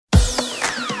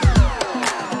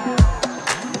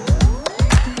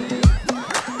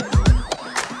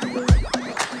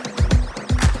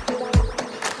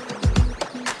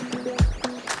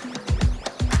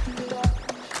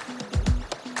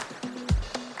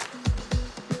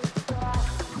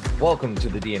Welcome to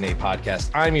the DNA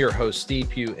Podcast. I'm your host, Steve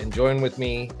Pugh, and join with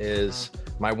me is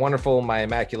my wonderful, my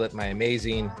immaculate, my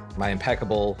amazing, my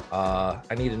impeccable. I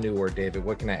need a new word, David.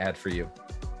 What can I add for you?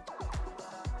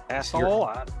 Asshole.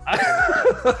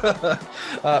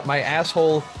 My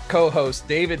asshole co-host,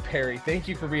 David Perry. Thank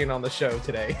you for being on the show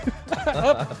today.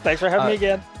 Thanks for having me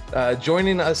again.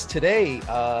 Joining us today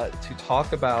to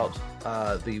talk about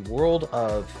the world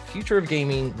of future of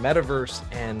gaming, metaverse,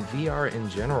 and VR in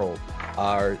general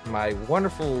are my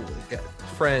wonderful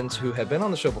friends who have been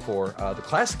on the show before, the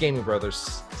Classic Gaming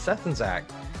Brothers, Seth and Zach.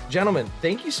 Gentlemen,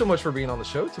 thank you so much for being on the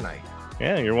show tonight.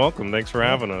 Yeah, you're welcome. Thanks for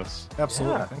having us.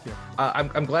 Absolutely. Yeah. Thank you.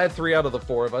 I'm glad 3 out of the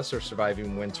 4 of us are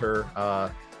surviving winter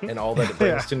and all that it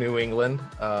brings to New England.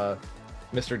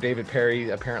 Mr. David Perry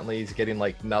apparently is getting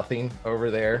like nothing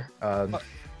over there.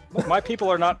 My people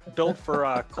are not built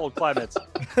for cold climates.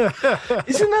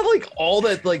 Isn't that like all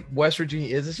that like West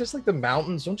Virginia is? It's just like the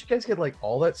mountains. Don't you guys get like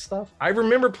all that stuff? I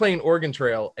remember playing Oregon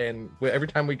Trail, and every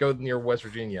time we go near West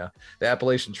Virginia, the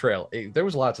Appalachian Trail, there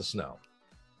was lots of snow.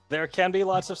 There can be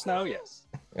lots of snow, yes.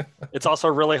 It's also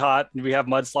really hot. We have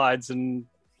mudslides and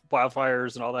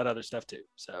wildfires and all that other stuff too.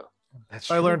 So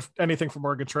if I learned anything from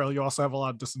Oregon Trail, you also have a lot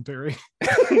of dysentery.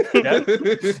 Yeah.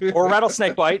 Or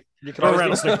rattlesnake bite. You can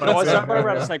always start by a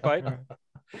rattlesnake bite.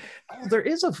 Oh, there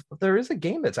is a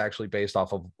game that's actually based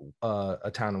off of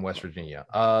a town in West Virginia.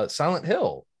 Silent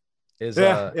Hill is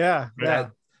yeah.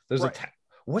 There's right.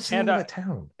 What's the name of that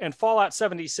town? And Fallout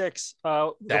 76.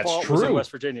 That's was in true.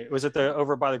 West Virginia. It was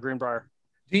over by the Greenbrier.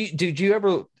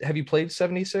 Have you played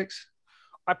 76?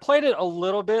 I played it a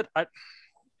little bit.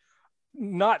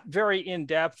 Not very in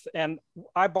depth, and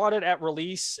I bought it at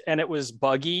release, and it was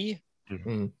buggy,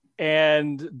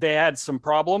 and they had some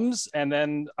problems, and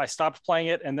then I stopped playing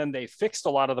it, and then they fixed a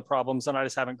lot of the problems, and I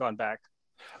just haven't gone back.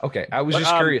 Okay, I was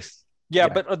just curious. Yeah,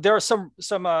 but there are some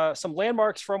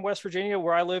landmarks from West Virginia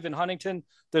where I live in Huntington.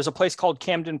 There's a place called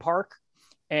Camden Park,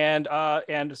 and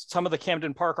some of the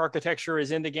Camden Park architecture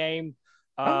is in the game.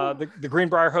 The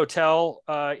Greenbrier Hotel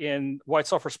in White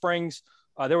Sulphur Springs.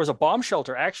 There was a bomb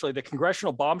shelter. Actually, the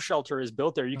Congressional Bomb Shelter is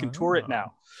built there. You can tour it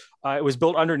now. It was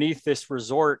built underneath this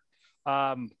resort.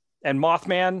 And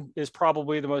Mothman is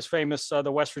probably the most famous,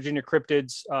 the West Virginia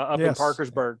cryptids up in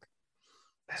Parkersburg.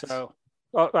 So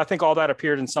I think all that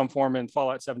appeared in some form in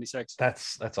Fallout 76.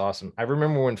 That's awesome. I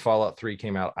remember when Fallout 3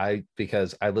 came out,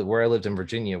 because I lived in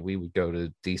Virginia, we would go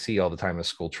to DC all the time as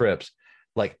school trips.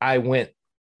 Like I went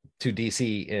to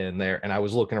DC in there and I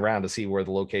was looking around to see where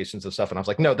the locations of stuff, and I was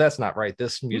like, no, that's not right.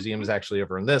 This museum is actually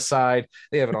over on this side.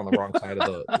 They have it on the wrong side of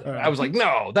the I was like,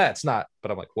 no, that's not.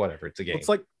 But I'm like, whatever, it's a game. It's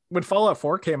like when Fallout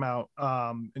 4 came out,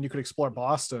 and you could explore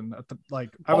Boston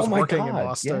I was working in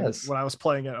Boston when I was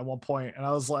playing it at one point, and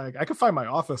I was like, I could find my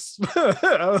office.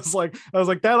 I was like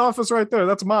that office right there,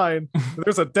 that's mine.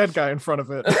 There's a dead guy in front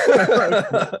of it.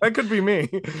 That could be me.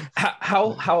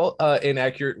 How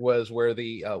inaccurate was where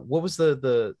the what was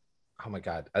the oh my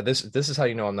god, this is how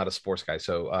you know I'm not a sports guy.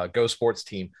 So Go Sports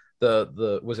Team,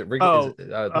 the was it Wrigley?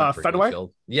 Fenway?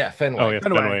 Field? Yeah, Fenway. Oh yeah,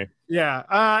 Fenway.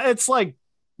 Yeah, it's like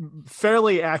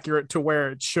fairly accurate to where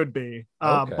it should be,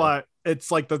 but it's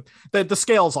like the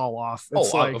scale's all off.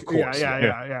 It's of course.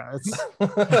 Yeah.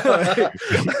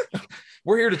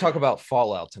 We're here to talk about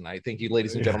Fallout tonight. Thank you,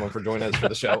 ladies and gentlemen, for joining us for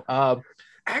the show.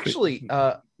 Actually,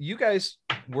 you guys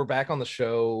were back on the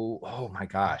show. Oh my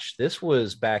gosh, this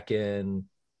was back in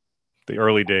the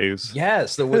early days.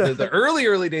 Yes, the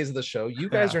early days of the show. You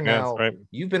guys are now. Right.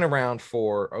 You've been around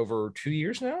for over 2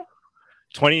 years now.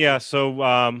 20, yeah.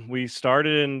 So we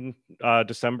started in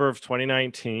December of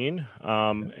 2019,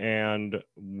 and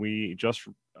we just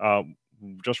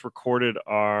recorded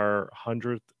our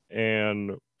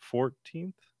 114th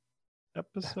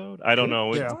episode. I don't know.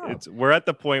 We're at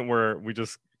the point where we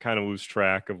just kind of lose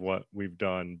track of what we've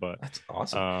done, but that's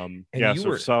awesome.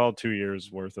 So solid 2 years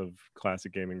worth of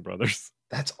Classic Gaming Brothers.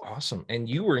 That's awesome. And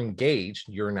you were engaged.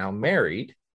 You're now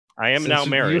married. I am now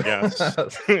married. Yes.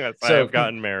 Yes, I have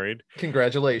gotten married.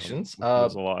 Congratulations. It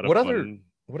was a lot of fun.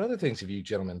 What other things have you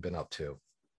gentlemen been up to?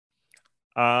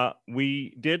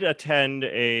 We did attend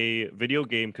a video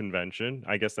game convention.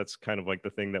 I guess that's kind of like the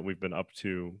thing that we've been up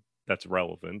to that's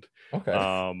relevant.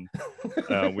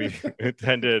 Okay. We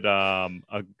attended a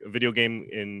video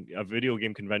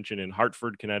game convention in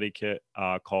Hartford, Connecticut,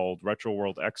 called Retro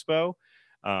World Expo,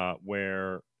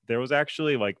 where there was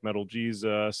actually like Metal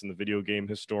Jesus and the Video Game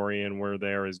Historian were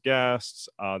there as guests.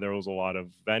 There was a lot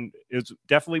of it's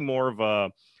definitely more of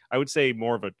a, I would say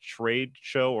more of a trade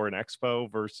show or an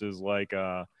expo versus like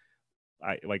a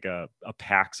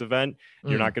PAX event.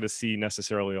 You're not going to see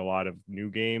necessarily a lot of new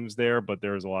games there, but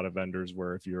there's a lot of vendors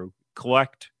where if you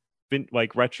collect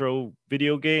like retro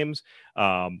video games.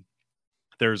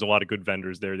 There's a lot of good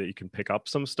vendors there that you can pick up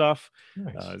some stuff.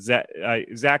 Nice.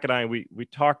 Zach and I, we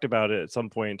talked about it at some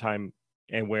point in time,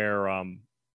 and where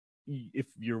if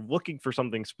you're looking for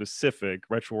something specific,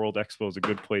 Retro World Expo is a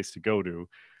good place to go to.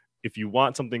 If you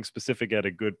want something specific at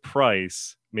a good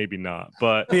price, maybe not,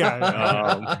 but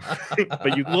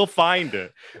but you will find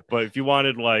it. But if you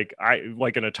wanted like an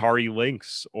Atari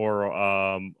Lynx or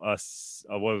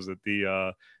what was it,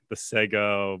 the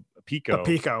Sega Pico? The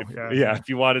Pico, if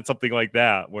you wanted something like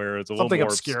that where it's a little more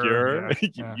obscure,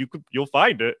 you'll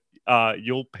find it.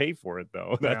 You'll pay for it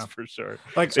though, that's for sure.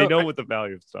 Like they know what the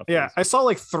value of stuff is. I saw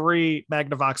like 3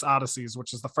 Magnavox Odysseys,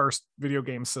 which is the first video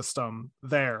game system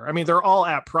there. I mean, they're all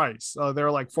at price.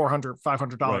 They're like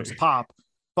 $400-$500 a pop,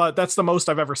 but that's the most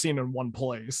I've ever seen in one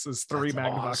place, is 3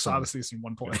 Magnavox Odysseys in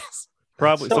one place.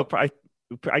 Probably.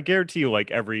 I guarantee you, like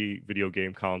every video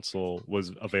game console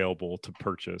was available to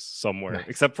purchase somewhere,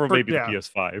 except for maybe the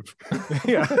PS5.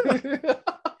 Yeah.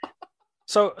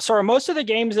 So are most of the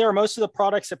games there, most of the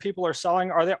products that people are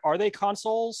selling, are they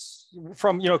consoles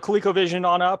from ColecoVision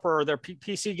on up, or are there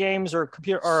PC games or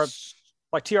computer or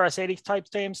like TRS-80 type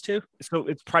games too? So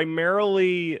it's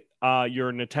primarily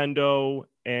your Nintendo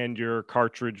and your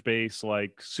cartridge base,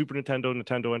 like Super Nintendo,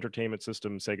 Nintendo Entertainment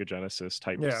System, Sega Genesis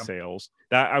type of sales.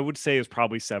 That I would say is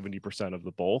probably 70% of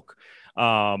the bulk,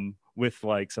 with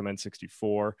like some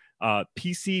N64.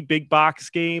 PC big box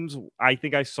games, I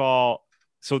think I saw.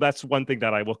 So that's one thing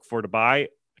that I look for to buy.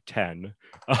 10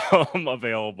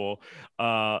 available,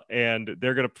 and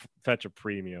they're going to fetch a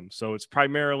premium. So it's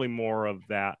primarily more of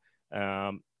that.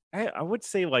 I would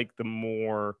say like the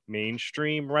more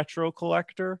mainstream retro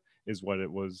collector is what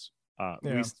it was, at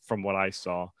least from what I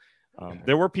saw.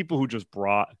 There were people who just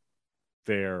brought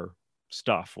their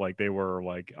stuff. Like they were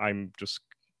like, I'm just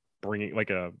bringing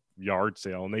like a yard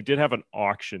sale, and they did have an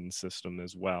auction system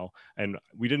as well. And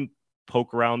we didn't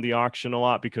poke around the auction a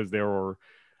lot because there were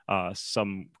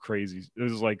some crazy,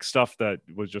 there's like stuff that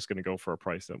was just going to go for a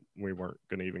price that we weren't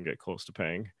going to even get close to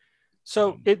paying.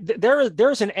 So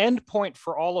there's an end point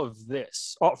for all of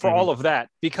this, for all of that,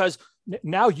 because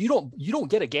now you don't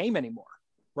get a game anymore,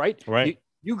 right? Right.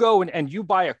 You go and you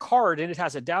buy a card and it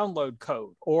has a download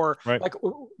code, or like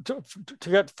to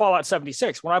get Fallout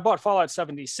 76. When I bought Fallout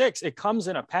 76, it comes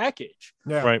in a package,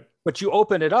 right? But you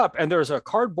open it up and there's a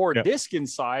cardboard disc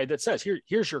inside that says,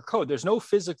 here's your code. There's no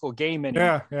physical game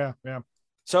anymore. Yeah.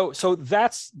 So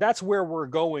that's where we're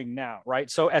going now, right?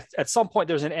 So at some point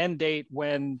there's an end date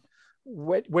when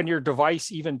your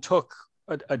device even took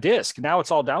a disc. Now it's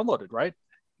all downloaded, right?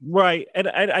 Right. And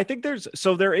I think there is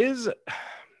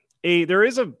a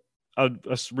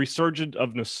resurgence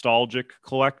of nostalgic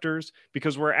collectors,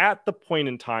 because we're at the point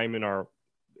in time in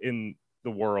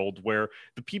the world where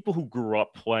the people who grew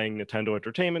up playing Nintendo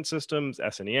Entertainment Systems,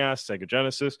 SNES, Sega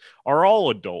Genesis are all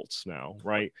adults now,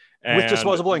 right? With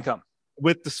disposable income.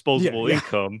 With disposable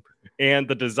income and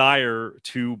the desire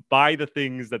to buy the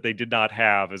things that they did not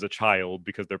have as a child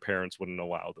because their parents wouldn't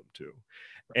allow them to.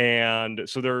 And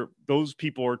so those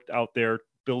people are out there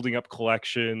building up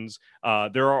collections.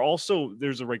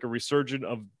 There's a resurgence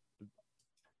of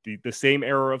the same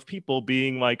era of people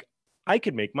being like, I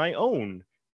could make my own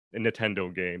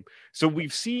Nintendo game. So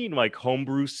we've seen like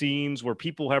homebrew scenes where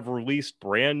people have released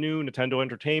brand new Nintendo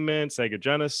Entertainment, Sega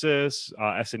Genesis,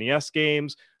 SNES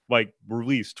games, like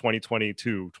released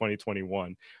 2022,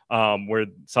 2021, where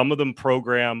some of them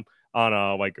program on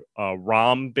a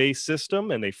ROM based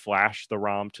system and they flash the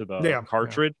ROM to the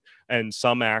cartridge, and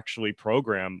some actually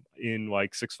program in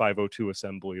like 6502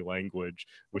 assembly language,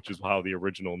 which is how the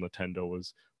original Nintendo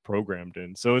was programmed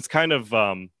in. So it's kind of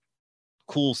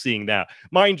cool seeing that.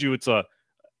 Mind you, it's a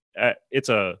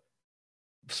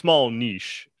small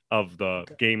niche of the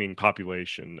gaming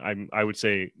population. I would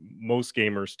say most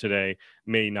gamers today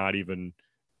may not even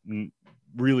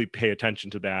really pay attention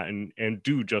to that and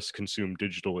do just consume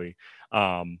digitally,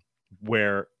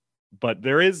 but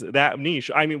there is that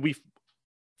niche. I mean, we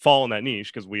fall in that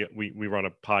niche because we run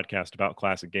a podcast about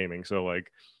classic gaming, so like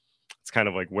it's kind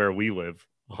of like where we live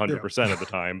 100% of the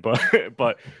time, but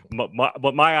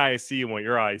my ISC and what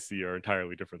your ISC are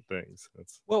entirely different things.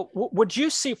 Well, would you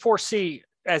foresee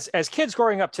as kids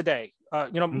growing up today,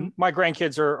 my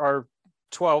grandkids are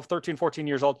 12, 13, 14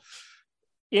 years old.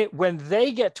 When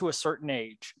they get to a certain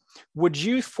age, would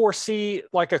you foresee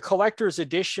like a collector's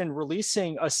edition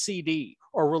releasing a CD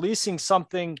or releasing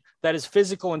something that is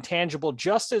physical and tangible,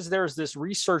 just as there's this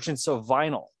resurgence of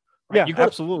vinyl, Right? Yeah,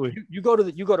 absolutely. You go to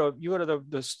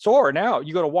the store now.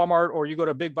 You go to Walmart or you go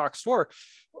to a big box store.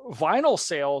 Vinyl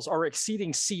sales are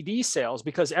exceeding CD sales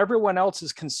because everyone else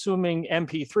is consuming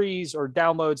MP3s or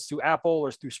downloads through Apple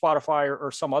or through Spotify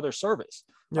or some other service.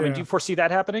 I mean, do you foresee that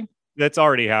happening? That's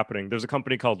already happening. There's a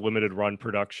company called Limited Run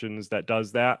Productions that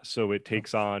does that. So it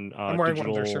takes on I'm wearing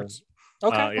digital. One of their shirts.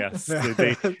 Okay. Yes,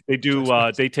 they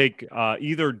do. They take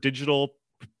either digital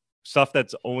stuff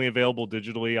that's only available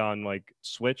digitally on like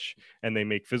Switch, and they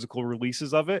make physical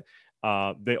releases of it.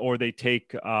 They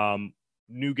take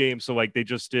new games. So like they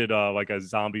just did like a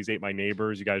Zombies Ate My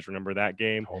Neighbors. You guys remember that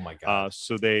game? Oh my god!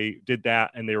 So they did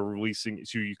that, and they were releasing.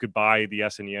 So you could buy the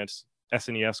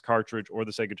SNES cartridge or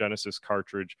the Sega Genesis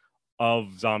cartridge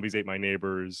of Zombies Ate My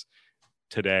Neighbors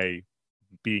today,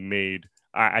 being made.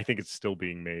 I think it's still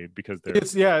being made because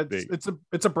it's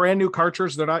a brand new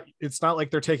cartridge. It's not like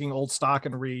they're taking old stock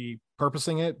and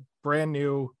repurposing it. Brand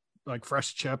new, like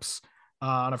fresh chips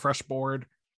on a fresh board.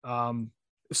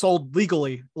 Sold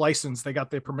legally, licensed. They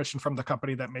got the permission from the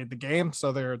company that made the game,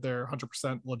 so they're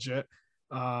 100% legit.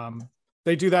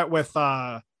 They do that with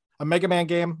a Mega Man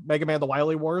game, Mega Man: The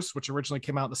Wily Wars, which originally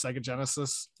came out in the Sega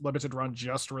Genesis. Limited Run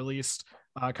just released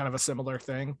kind of a similar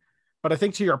thing. But I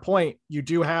think to your point, you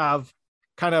do have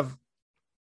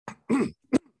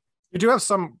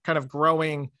some kind of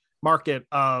growing market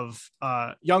of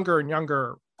younger and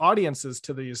younger audiences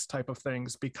to these type of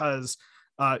things, because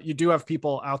you do have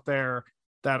people out there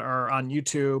that are on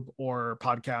YouTube or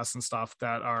podcasts and stuff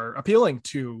that are appealing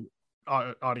to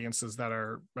audiences that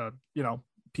are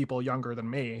people younger than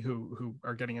me who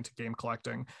are getting into game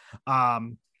collecting.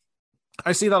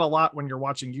 I see that a lot when you're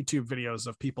watching YouTube videos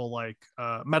of people like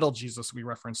Metal Jesus we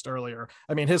referenced earlier.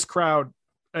 I mean, his crowd,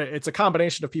 it's a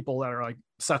combination of people that are like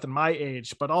Seth and my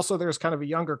age, but also there's kind of a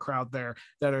younger crowd there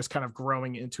that is kind of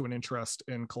growing into an interest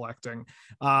in collecting.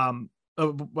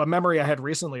 A memory I had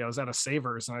recently, I was at a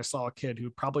Savers and I saw a kid who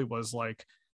probably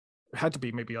had to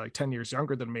be maybe like 10 years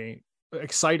younger than me,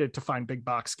 excited to find big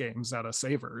box games at a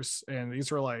Savers. And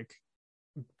these were like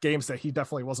games that he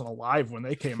definitely wasn't alive when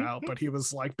they came out, but he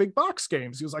was like, big box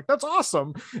games. He was like, that's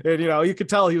awesome. And, you could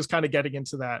tell he was kind of getting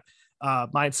into that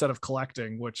mindset of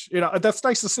collecting, which, that's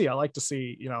nice to see. I like to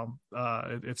see,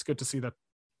 it's good to see that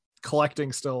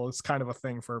collecting still is kind of a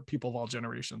thing for people of all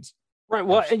generations. Right.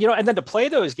 Well, and then to play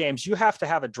those games, you have to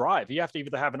have a drive. You have to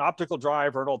either have an optical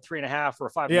drive or an old 3.5 or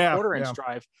a 5.25 inch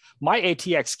drive. My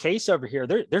ATX case over here,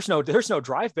 there's no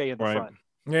drive bay in the front.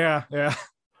 Yeah.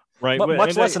 Right.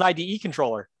 Much less an IDE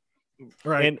controller.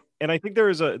 Right. And I think there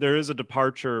is a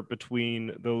departure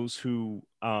between those who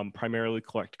primarily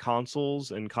collect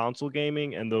consoles and console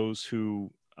gaming and those who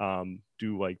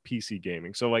do like PC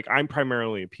gaming. So like I'm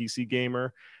primarily a PC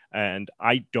gamer and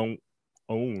I don't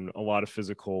own a lot of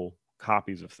physical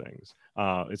copies of things.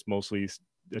 It's mostly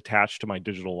attached to my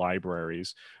digital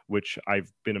libraries, which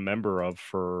I've been a member of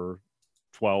for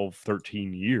 12,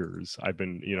 13 years. I've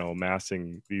been,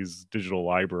 amassing these digital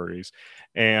libraries.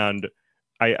 And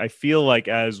I feel like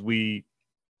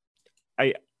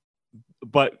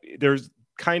but there's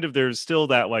still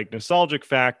that like nostalgic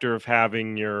factor of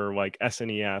having your like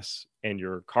SNES and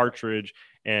your cartridge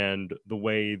and the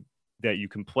way that you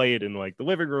can play it in like the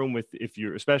living room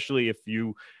especially if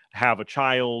you have a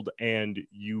child and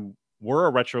you were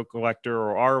a retro collector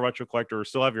or are a retro collector or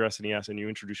still have your SNES and you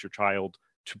introduce your child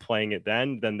to playing it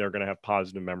then they're going to have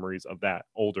positive memories of that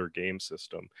older game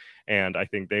system. And I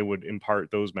think they would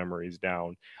impart those memories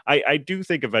down. I do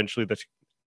think eventually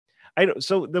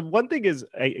so the one thing is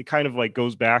it kind of like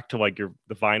goes back to like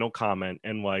the vinyl comment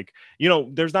and like,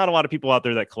 there's not a lot of people out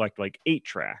there that collect like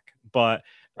 8-track, but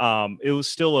it was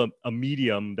still a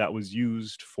medium that was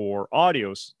used for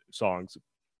audio songs.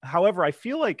 However, I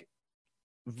feel like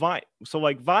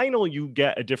vinyl, you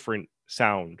get a different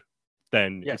sound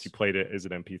than if you played it as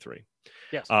an MP3.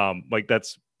 Yes. Like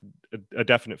that's a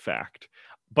definite fact.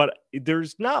 But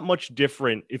there's not much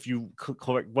different if you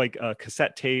collect like a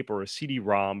cassette tape or a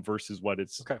CD-ROM versus what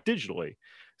it's digitally.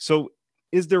 So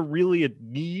is there really a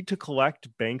need to collect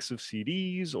banks of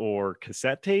CDs or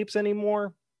cassette tapes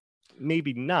anymore?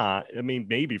 Maybe not. I mean,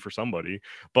 maybe for somebody,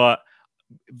 but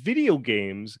video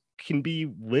games can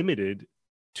be limited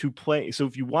to play. So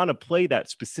if you want to play that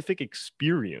specific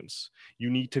experience, you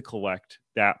need to collect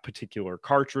that particular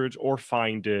cartridge or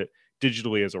find it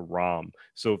digitally as a ROM.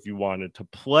 So if you wanted to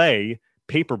play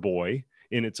Paperboy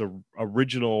in its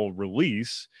original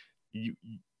release, you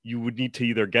would need to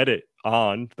either get it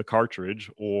on the cartridge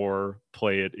or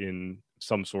play it in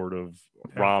some sort of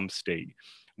ROM state,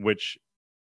 which,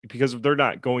 because they're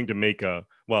not going to make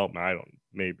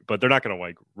but they're not going to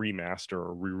like remaster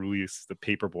or re-release the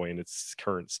Paperboy in its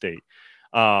current state.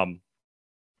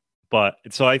 But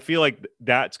so I feel like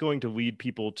that's going to lead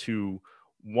people to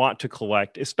want to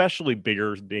collect, especially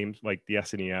bigger games like the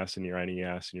SNES and your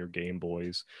NES and your Game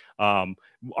Boys. Are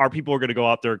people going to go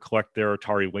out there and collect their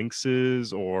Atari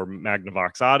Lynxes or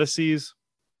Magnavox Odysseys?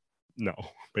 No,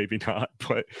 maybe not.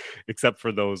 But except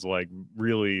for those like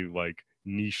really like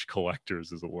niche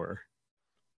collectors, as it were.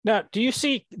 Now, do you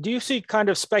see kind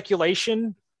of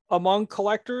speculation among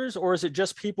collectors, or is it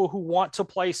just people who want to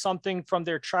play something from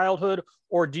their childhood?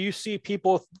 Or do you see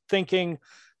people thinking,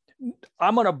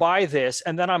 I'm going to buy this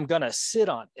and then I'm going to sit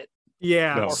on it?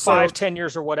 Yeah. Or 5-10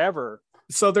 years or whatever.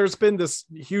 So there's been this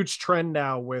huge trend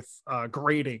now with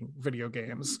grading video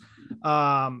games.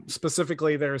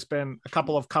 Specifically, there's been a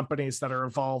couple of companies that are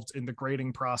involved in the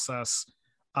grading process.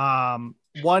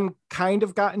 One kind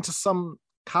of got into some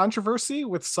controversy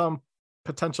with some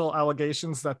potential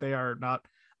allegations that they are not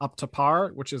up to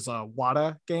par, which is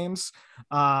WATA Games.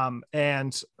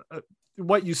 And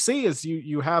what you see is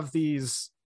you have these,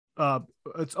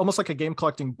 it's almost like a game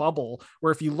collecting bubble,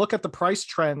 where if you look at the price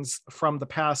trends from the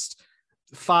past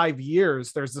 5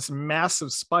 years, there's this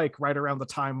massive spike right around the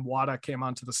time WATA came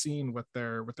onto the scene with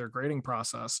their grading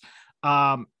process.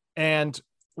 And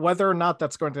whether or not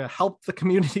that's going to help the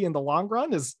community in the long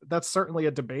run that's certainly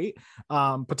a debate,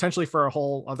 potentially for a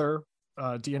whole other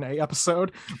DNA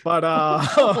episode, but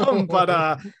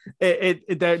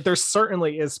there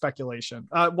certainly is speculation.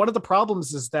 One of the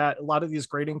problems is that a lot of these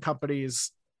grading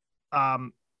companies,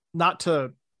 not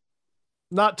to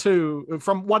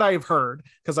from what I've heard,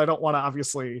 because I don't want to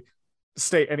obviously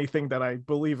state anything that I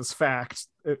believe is fact,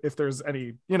 if there's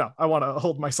any, I want to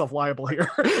hold myself liable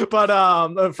here. But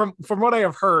from what I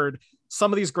have heard,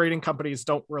 some of these grading companies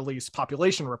don't release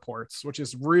population reports, which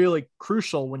is really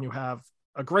crucial when you have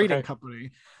a grading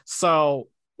company. So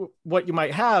what you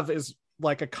might have is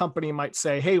like a company might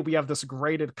say, hey, we have this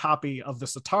graded copy of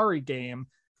this Atari game.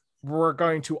 We're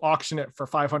going to auction it for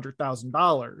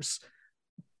 $500,000.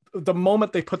 The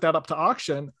moment they put that up to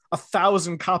auction,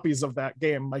 1,000 copies of that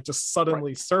game might just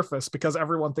suddenly surface because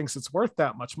everyone thinks it's worth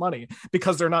that much money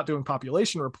because they're not doing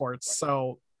population reports.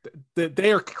 So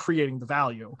they are creating the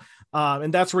value.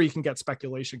 And that's where you can get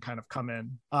speculation kind of come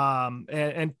in.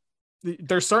 And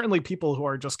there's certainly people who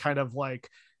are just kind of like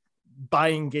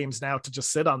buying games now to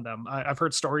just sit on them. I've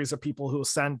heard stories of people who will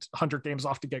send 100 games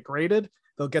off to get graded.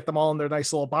 They'll get them all in their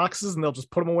nice little boxes and they'll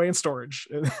just put them away in storage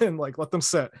and like let them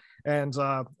sit, and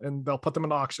they'll put them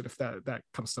in auction if that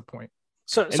comes to point.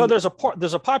 So there's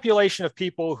a population of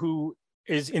people who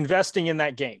is investing in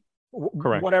that game.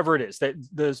 Correct. Whatever it is, that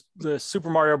the Super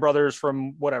Mario Brothers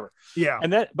from whatever. Yeah.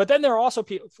 But then there are also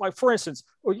people, like, for instance,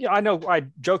 I know I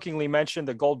jokingly mentioned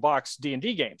the gold box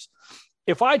D&D games.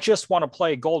 If I just want to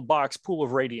play gold box Pool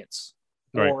of Radiance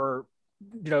or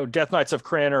Death Knights of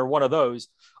Krynn or one of those,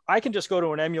 I can just go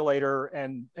to an emulator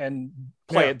and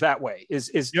play it that way.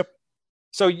 Yep.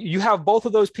 So you have both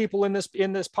of those people in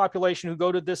this population who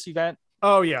go to this event.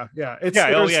 Oh yeah. It's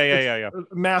a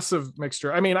massive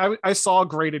mixture. I mean, I saw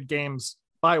graded games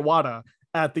by WATA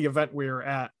at the event we were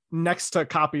at, next to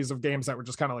copies of games that were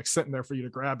just kind of like sitting there for you to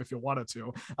grab if you wanted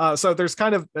to. So there's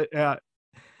kind of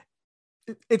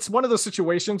it's one of those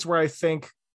situations where I think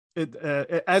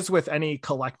as with any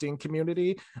collecting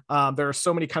community, there are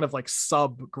so many kind of like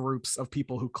subgroups of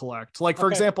people who collect. Like, for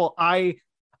example, I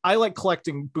like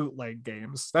collecting bootleg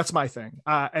games. That's my thing.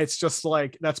 It's just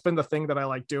like, that's been the thing that I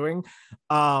like doing.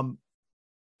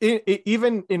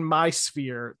 Even in my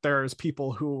sphere, there's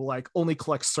people who like only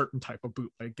collect certain type of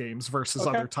bootleg games versus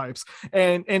other types.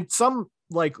 And some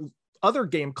like other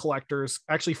game collectors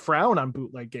actually frown on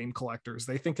bootleg game collectors.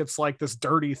 They think it's like this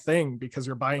dirty thing because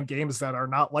you're buying games that are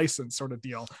not licensed sort of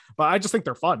deal. But I just think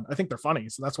they're fun. I think they're funny.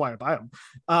 So that's why I buy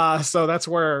them. So that's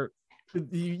where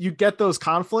you get those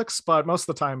conflicts, but most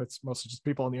of the time it's mostly just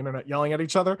people on the internet yelling at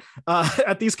each other.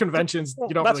 At these conventions,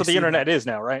 you don't. That's really what the internet is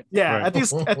now, right? Yeah,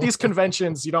 right. At these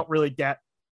conventions, you don't really get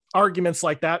arguments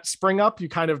like that spring up. You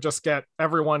kind of just get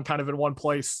everyone kind of in one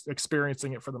place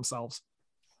experiencing it for themselves.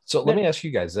 So let me ask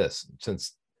you guys this,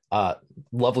 since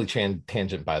lovely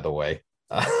tangent, by the way.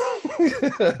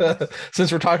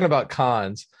 Since we're talking about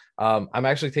cons, I'm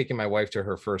actually taking my wife to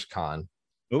her first con.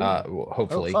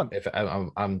 Hopefully, if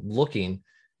I'm looking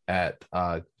at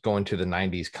going to the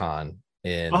 90s con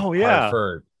in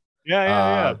Hartford.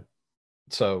 Yeah.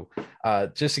 So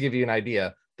just to give you an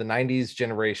idea, the 90s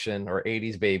generation or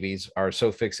 80s babies are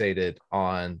so fixated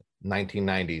on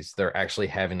 1990s, they're actually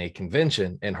having a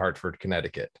convention in Hartford,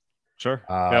 Connecticut. Sure.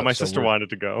 My sister wanted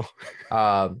to go.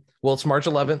 Well, it's March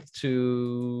 11th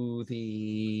to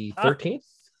the 13th.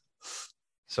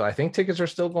 So I think tickets are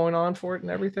still going on for it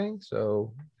and everything.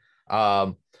 So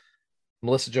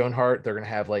Melissa Joan Hart. They're gonna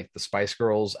have like the Spice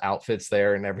Girls outfits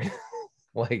there and everything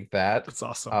like that. That's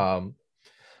awesome.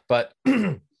 But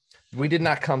we did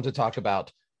not come to talk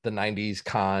about the 90s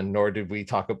con, nor did we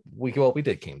talk. We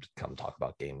did come talk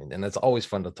about gaming, and it's always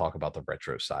fun to talk about the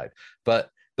retro side. But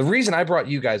the reason I brought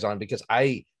you guys on, because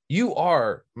you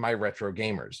are my retro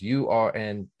gamers. You are,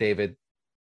 and David,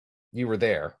 you were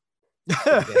there.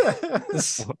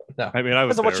 No. I mean, I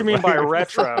was. That's what you mean by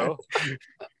retro.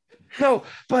 No,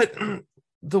 but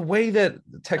the way that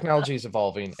technology is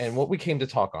evolving, and what we came to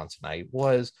talk on tonight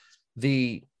was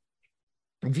the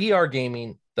VR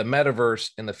gaming, the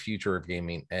metaverse, and the future of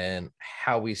gaming, and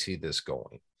how we see this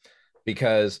going.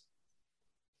 Because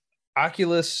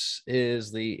Oculus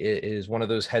is one of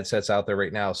those headsets out there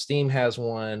right now. Steam has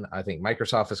one. I think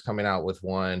Microsoft is coming out with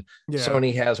one. Yeah.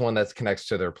 Sony has one that connects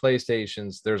to their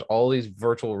PlayStations. There's all these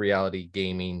virtual reality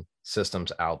gaming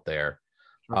systems out there.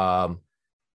 Sure.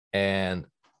 And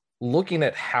looking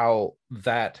at how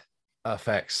that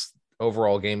affects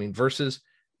overall gaming versus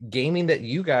gaming that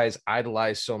you guys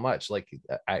idolize so much. Like,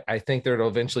 I think there'll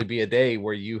eventually be a day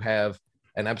where you have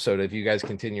an episode, if you guys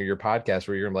continue your podcast,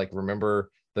 where you're like, remember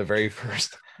the very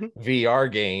first VR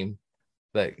game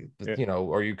that, you know,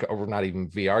 or not even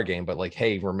VR game, but like,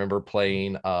 hey, remember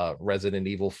playing Resident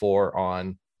Evil 4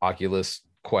 on Oculus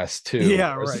Quest 2?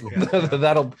 Yeah, right.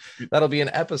 Yeah. That'll be an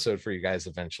episode for you guys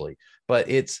eventually. But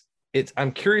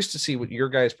I'm curious to see what your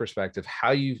guys' perspective,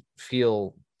 how you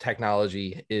feel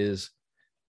technology is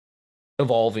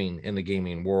evolving in the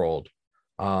gaming world.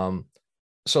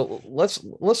 So let's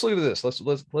look at this.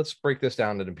 Let's break this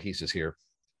down into pieces here.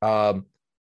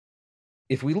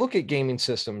 If we look at gaming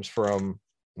systems from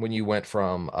when you went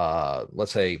from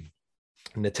let's say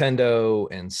Nintendo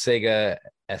and Sega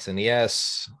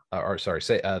SNES,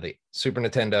 the Super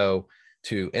Nintendo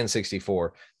to N64,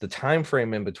 the time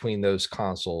frame in between those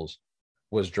consoles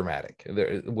was dramatic.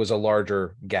 There was a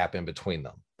larger gap in between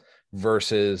them.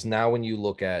 Versus now, when you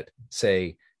look at,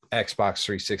 say, Xbox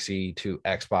 360 to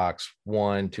Xbox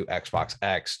One to Xbox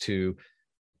X to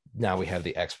now we have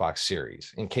the Xbox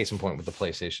Series. In case in point with the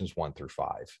PlayStations 1 through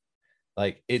 5,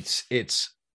 like it's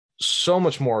so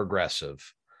much more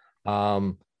aggressive.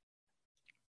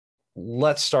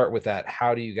 Let's start with that.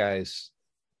 How do you guys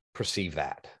perceive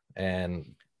that?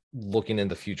 And looking in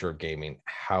the future of gaming,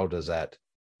 how does that?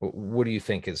 What do you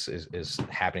think is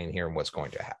happening here, and what's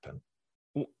going to happen?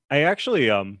 I actually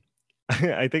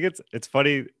I think it's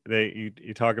funny that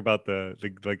you talk about the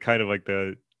kind of like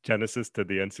the genesis to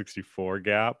the N64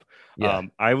 gap. Yeah.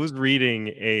 I was reading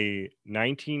a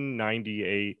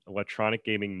 1998 Electronic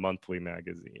Gaming Monthly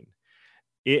magazine.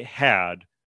 It had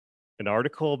an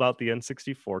article about the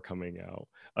N64 coming out,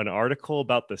 an article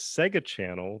about the Sega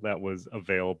channel that was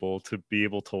available to be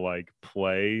able to like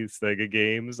play Sega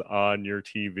games on your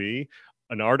TV,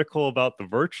 an article about the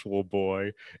Virtual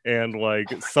Boy, and like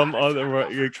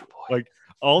other like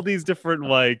all these different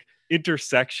like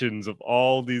intersections of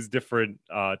all these different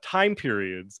time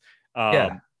periods,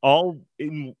 all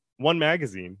in one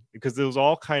magazine, because it was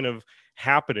all kind of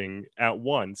happening at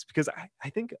once. Because I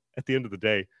think at the end of the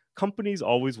day, companies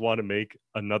always want to make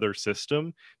another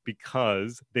system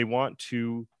because they want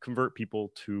to convert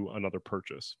people to another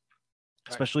purchase.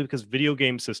 Especially because video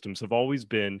game systems have always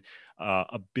been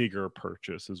a bigger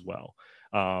purchase as well.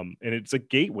 And it's a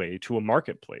gateway to a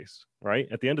marketplace, right?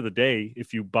 At the end of the day,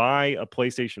 if you buy a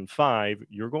PlayStation 5,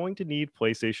 you're going to need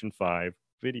PlayStation 5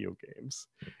 video games.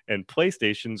 And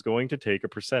PlayStation's going to take a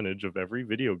percentage of every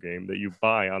video game that you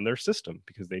buy on their system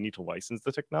because they need to license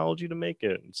the technology to make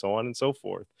it, and so on and so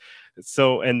forth.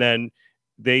 So, and then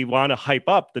they want to hype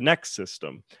up the next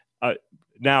system.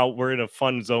 Now we're in a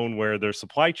fun zone where there's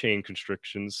supply chain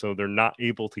constrictions, so they're not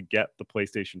able to get the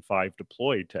PlayStation 5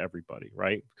 deployed to everybody,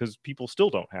 right? Because people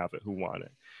still don't have it who want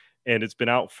it. And it's been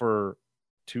out for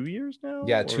 2 years now?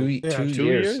 Yeah, two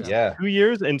years. Yeah. 2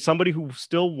 years, and somebody who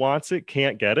still wants it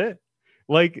can't get it.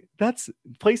 Like, that's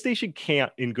PlayStation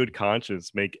can't in good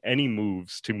conscience make any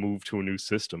moves to move to a new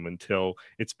system until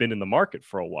it's been in the market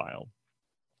for a while.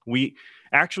 We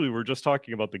actually were just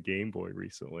talking about the Game Boy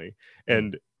recently,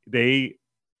 and they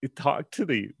talked to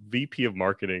the VP of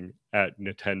marketing at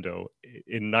Nintendo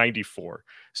in 94.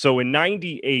 So in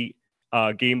 98,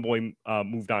 Game Boy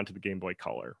moved on to the Game Boy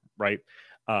Color, right?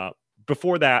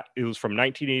 Before that, it was from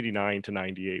 1989 to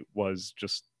 98 was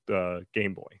just the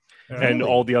Game Boy. Really? And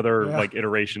all the other like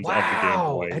iterations of the Game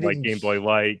Boy, like Game Boy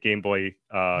Light, Game Boy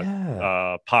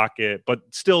Pocket, but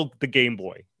still the Game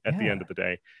Boy at the end of the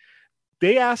day.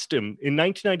 They asked him in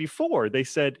 1994, they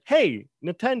said, hey,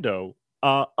 Nintendo,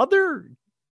 other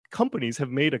companies have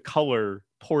made a color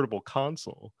portable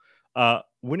console.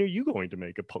 When are you going to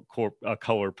make a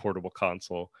color portable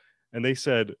console? And they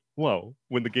said, whoa,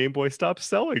 when the Game Boy stopped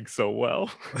selling so well,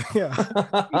 Yeah.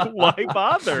 why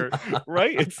bother?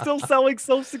 Right? It's still selling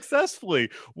so successfully.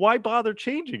 Why bother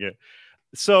changing it?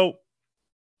 So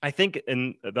I think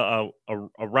in a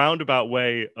roundabout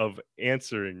way of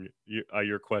answering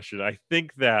your question, I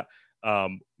think that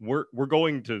we're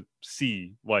going to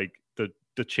see like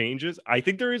the changes. I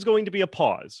think there is going to be a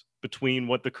pause between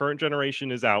what the current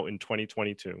generation is out in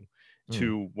 2022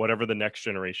 to whatever the next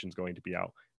generation is going to be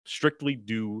out, strictly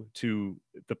due to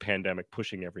the pandemic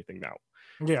pushing everything out.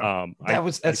 Yeah,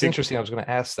 that's interesting. I was going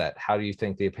to ask that. How do you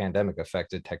think the pandemic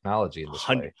affected technology in this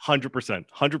way?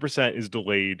 100% is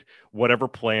delayed. Whatever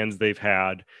plans they've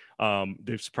had,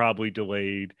 they've probably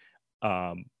delayed.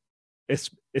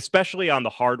 Especially on the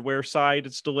hardware side,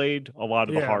 it's delayed a lot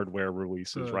of the hardware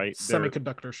releases, right?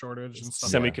 Semiconductor shortage and stuff.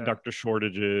 Semiconductor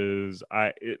shortages.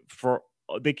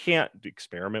 They can't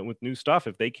experiment with new stuff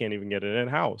if they can't even get it in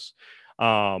house.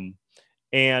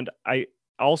 And I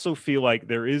also feel like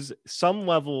there is some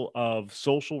level of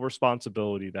social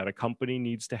responsibility that a company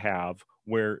needs to have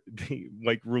where they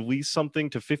like release something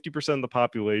to 50% of the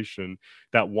population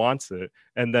that wants it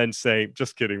and then say,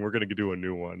 just kidding, we're going to do a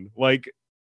new one. Like,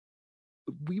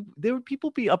 there would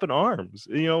people be up in arms,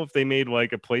 if they made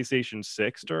like a PlayStation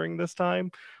 6 during this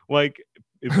time. Like,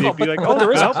 if they'd be like, oh,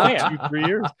 there is a plan. 2-3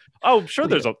 years. Oh, sure,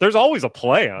 there's always a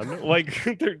plan. Like,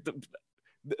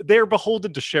 they're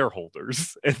beholden to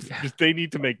shareholders and they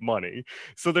need to make money,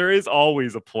 so there is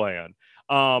always a plan.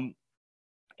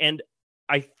 And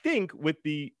I think with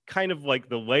the kind of like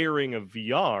the layering of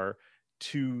VR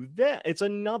to that, it's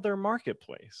another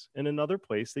marketplace and another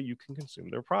place that you can consume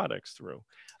their products through.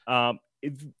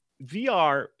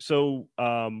 VR. So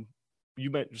you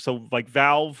meant, so like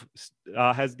Valve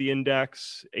has the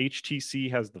Index, HTC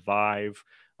has the Vive,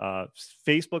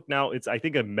 Facebook now it's, I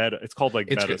think, a Meta. It's called like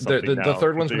Meta. The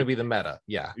third one's going to be the Meta.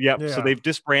 Yeah. So they've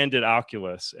disbranded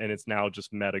Oculus and it's now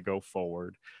just Meta go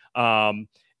forward.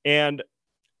 And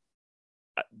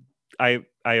I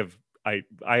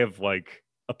have like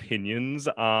opinions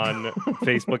on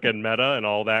Facebook and Meta and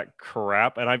all that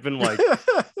crap, and I've been like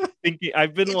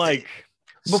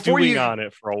stewing on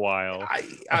it for a while.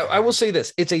 I will say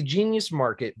this: it's a genius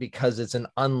market because it's an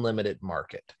unlimited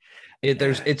market.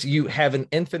 You have an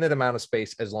infinite amount of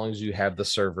space as long as you have the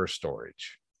server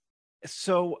storage.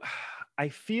 So I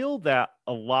feel that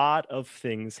a lot of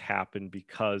things happen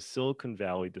because Silicon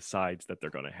Valley decides that they're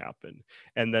going to happen,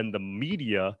 and then the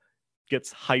media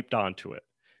gets hyped onto it.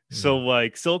 So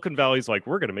like Silicon Valley's like,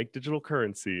 we're going to make digital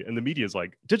currency. And the media is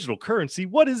like, digital currency?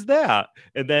 What is that?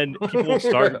 And then people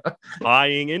start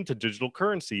buying into digital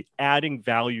currency, adding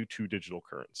value to digital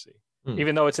currency.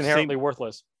 Even though it's inherently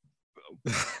worthless.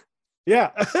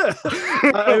 Yeah.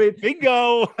 I mean,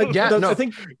 bingo. I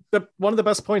think one of the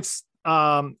best points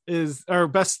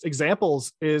best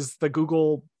examples is the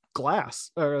Google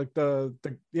Glass, or the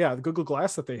Google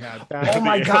Glass that they had back. Oh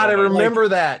my God, I remember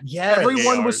that. Yeah,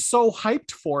 everyone was so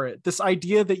hyped for it. This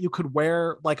idea that you could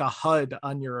wear like a HUD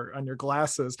on your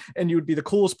glasses and you would be the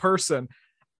coolest person.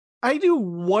 I knew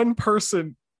one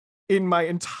person in my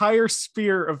entire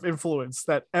sphere of influence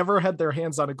that ever had their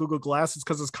hands on a Google Glasses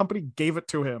because his company gave it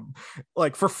to him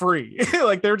like for free.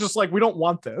 Like they're just like, we don't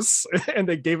want this, and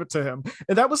they gave it to him,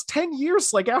 and that was 10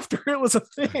 years like after it was a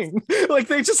thing. Like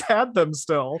they just had them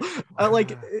still.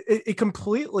 Like it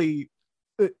completely.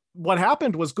 What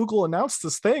happened was Google announced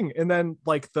this thing, and then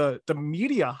like the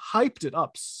media hyped it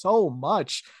up so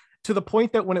much to the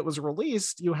point that when it was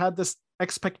released, you had this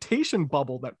expectation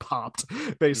bubble that popped.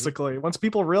 Basically, once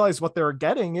people realized what they were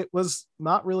getting, it was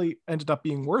not really ended up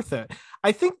being worth it.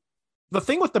 I think the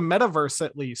thing with the metaverse,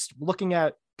 at least looking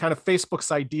at kind of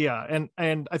Facebook's idea,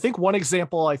 and I think one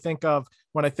example I think of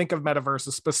when I think of metaverse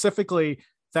is specifically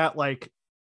that like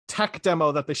tech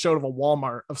demo that they showed of a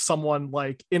Walmart, of someone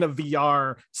like in a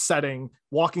VR setting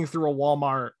walking through a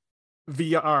Walmart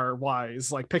VR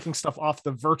wise, like picking stuff off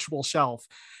the virtual shelf.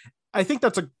 I think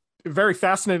that's a very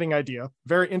fascinating idea,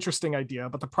 very interesting idea.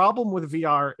 But the problem with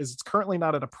VR is it's currently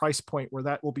not at a price point where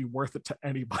that will be worth it to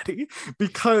anybody,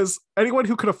 because anyone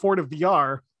who could afford a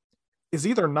VR is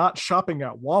either not shopping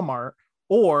at Walmart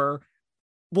or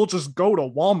will just go to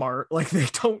Walmart. Like they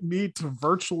don't need to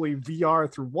virtually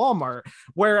VR through Walmart.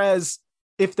 Whereas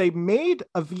if they made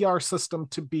a VR system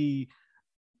to be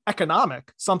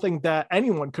economic, something that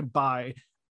anyone could buy,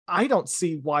 I don't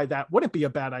see why that wouldn't be a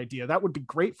bad idea. That would be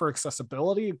great for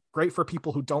accessibility, great for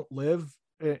people who don't live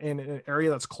in an area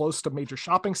that's close to major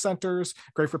shopping centers,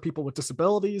 great for people with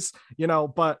disabilities,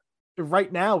 but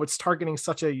right now it's targeting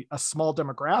such a small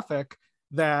demographic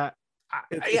that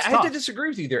I have to disagree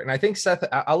with you there. And I think Seth,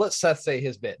 I'll let Seth say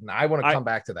his bit, and I want to come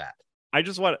back to that.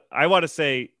 I want to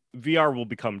say VR will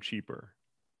become cheaper.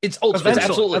 It's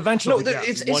absolutely eventually. No,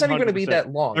 it's not even going to be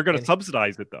that long. They're going to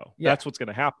subsidize it though. Yeah. That's what's going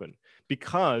to happen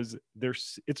because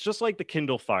it's just like the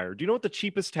Kindle Fire. Do you know what the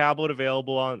cheapest tablet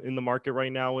available in the market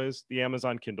right now is? The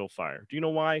Amazon Kindle Fire. Do you know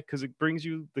why? Because it brings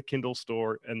you the Kindle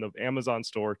store and the Amazon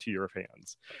store to your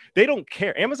hands. They don't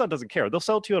care. Amazon doesn't care. They'll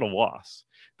sell it to you at a loss.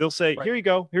 They'll say, here you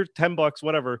go. Here's $10,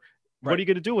 whatever. What are you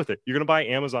going to do with it? You're going to buy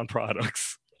Amazon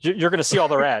products. You're going to see all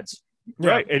their ads.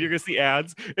 Right. And you're going to see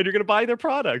ads and you're going to buy their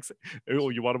products. Oh,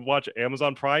 you want to watch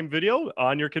Amazon Prime Video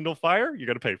on your Kindle Fire? You're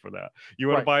going to pay for that. You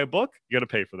want to buy a book? You're going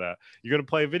to pay for that. You're going to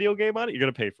play a video game on it? You're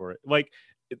going to pay for it. Like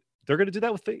they're going to do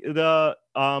that with the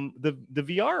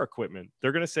VR equipment.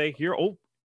 They're going to say here,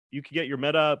 you can get your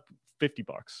Meta $50.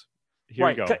 Here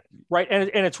you go. Right. And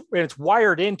it's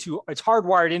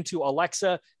hardwired into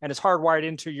Alexa and it's hardwired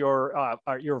into your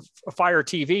Fire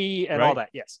TV and all that.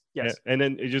 Yes. Yeah. And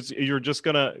then you're just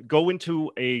gonna go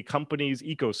into a company's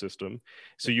ecosystem.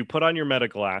 So you put on your Meta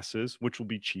glasses, which will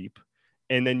be cheap,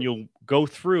 and then you'll go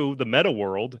through the Meta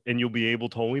world and you'll be able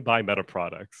to only buy Meta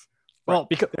products. Well,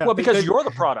 because you're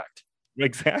the product.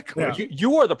 Exactly. Yeah.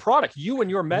 You are the product. You and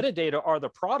your metadata are the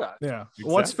product. Yeah. Exactly.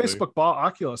 Once Facebook bought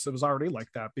Oculus, it was already like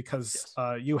that because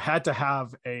you had to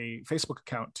have a Facebook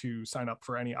account to sign up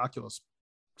for any Oculus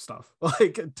stuff.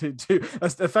 Like to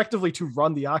effectively to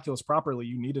run the Oculus properly,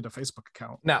 you needed a Facebook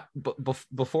account. Now,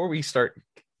 before we start,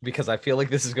 because I feel like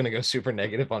this is going to go super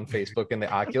negative on Facebook and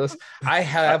the Oculus, I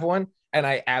have one. And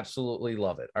I absolutely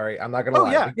love it. All right. I'm not going to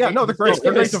lie. Yeah. No, they're great.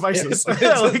 They're great devices.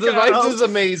 The device is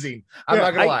amazing. I'm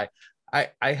not going to lie. I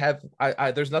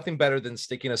there's nothing better than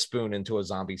sticking a spoon into a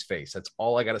zombie's face. That's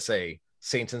all I got to say.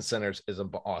 Saints and Sinners is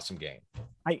an awesome game.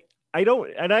 I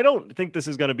don't think this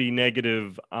is going to be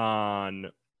negative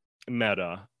on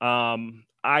Meta.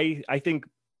 I think,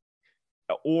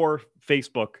 or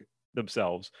Facebook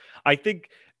themselves. I think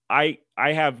I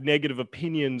have negative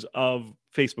opinions of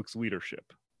Facebook's leadership.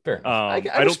 Fair enough.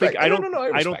 I don't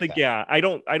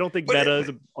think Meta is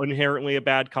inherently a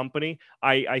bad company.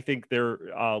 I think their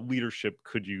leadership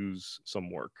could use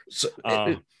some work. So,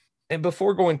 and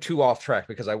before going too off track,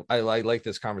 because I like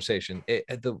this conversation,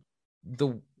 if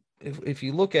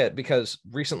you look at, because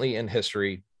recently in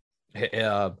history,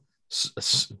 PlayStation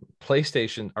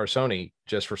or Sony,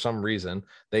 just for some reason,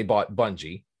 they bought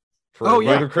Bungie for a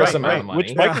ludicrous amount of money,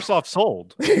 which Microsoft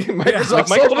sold. Microsoft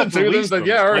sold it to them. Said,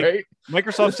 yeah, all right.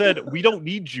 Microsoft said, we don't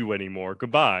need you anymore.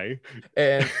 Goodbye.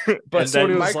 But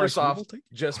then Microsoft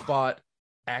just bought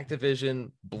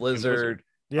Activision, Blizzard.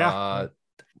 Yeah.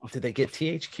 Did they get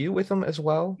THQ with them as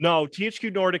well? No,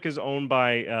 THQ Nordic is owned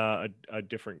by a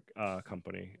different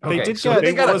company. They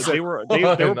were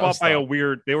bought by a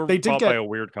weird. By a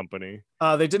weird company.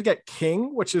 They did get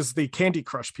King, which is the Candy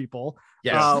Crush people.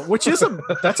 Yes. Which is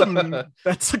that's a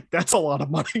lot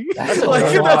of money.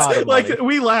 Like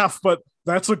we laugh, but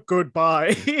that's a good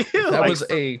buy. That was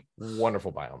a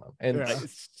wonderful buy on them, and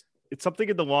it's something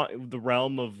in the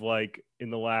realm of like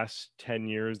in the last 10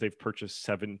 years they've purchased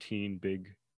 17 big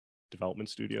development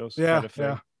studios. Yeah.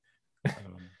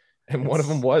 And one of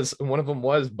them was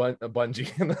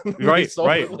Bungie, and then right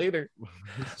sold it later.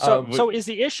 So is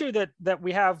the issue that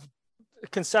we have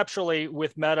conceptually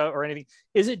with Meta or anything,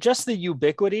 is it just the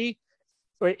ubiquity,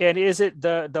 and is it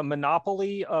the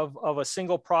monopoly of a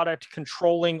single product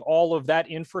controlling all of that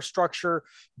infrastructure,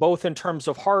 both in terms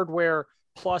of hardware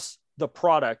plus the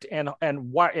product and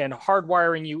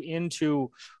hardwiring you into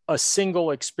a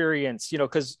single experience,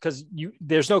 because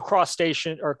there's no cross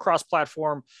station or cross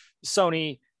platform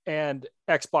Sony and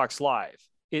Xbox Live.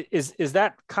 Is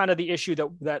that kind of the issue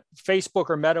that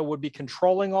Facebook or Meta would be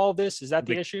controlling all of this? Is that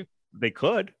the issue? They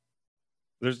could.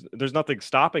 There's nothing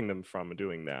stopping them from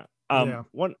doing that.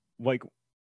 One, like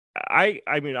me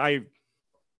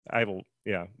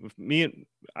and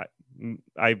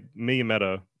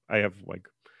Meta, I have like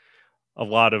a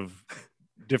lot of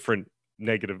different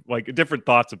negative, like different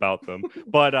thoughts about them.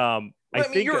 But I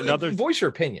think voice your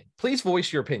opinion. Please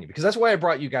voice your opinion, because that's why I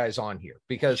brought you guys on here.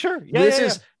 Because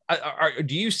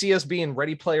do you see us being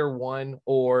Ready Player One,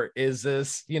 or is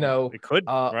this, it could,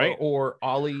 right? Or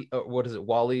Ollie, what is it?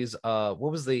 Wally's, what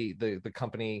was the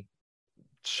company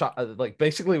shot, like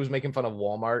basically it was making fun of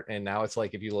Walmart, and now it's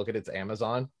like, if you look at it's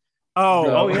Amazon.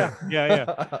 Yeah.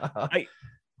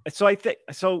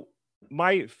 So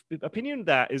my opinion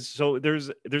that is, so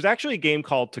there's actually a game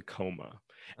called Tacoma,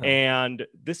 and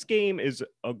this game is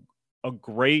a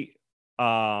great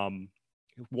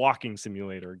walking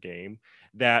simulator game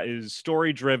that is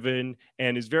story driven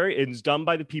and is done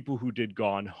by the people who did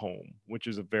Gone Home, which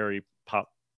is a very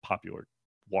popular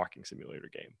walking simulator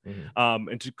game. Mm-hmm.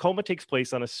 And Tacoma takes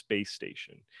place on a space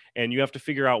station, and you have to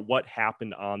figure out what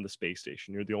happened on the space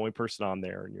station. You're the only person on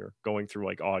there, and you're going through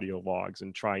like audio logs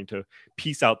and trying to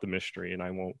piece out the mystery, and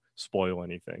I won't spoil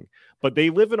anything. But they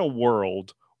live in a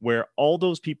world where all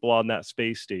those people on that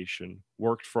space station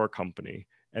worked for a company,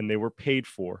 and they were paid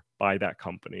for by that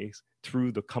company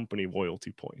through the company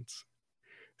loyalty points.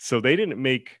 So they didn't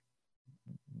make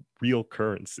real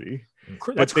currency,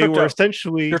 but they were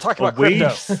essentially a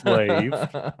wage slave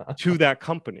to that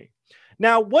company.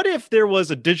 Now, what if there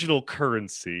was a digital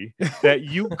currency that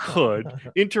you could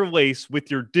interlace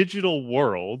with your digital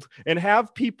world and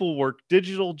have people work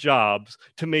digital jobs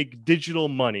to make digital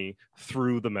money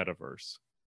through the metaverse?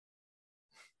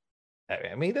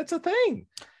 I mean, that's a thing.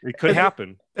 It could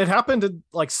happen. It happened in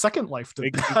like Second Life. But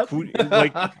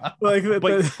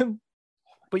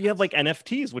you have like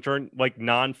NFTs, which are like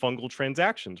non-fungible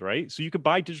transactions, right? So you could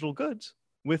buy digital goods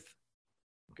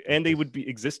and they would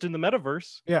exist in the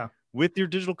metaverse. Yeah. With your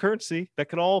digital currency that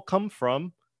could all come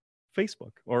from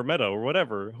Facebook or Meta or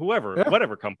whatever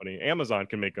company. Amazon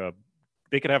could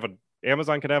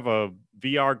Amazon could have a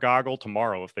VR goggle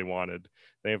tomorrow if they wanted.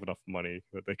 They have enough money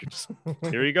that they could just,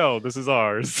 here you go, this is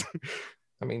ours.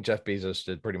 I mean, Jeff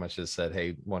Bezos pretty much just said,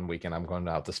 hey, one weekend I'm going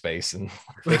out to space and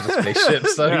create a spaceship.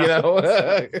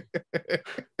 So,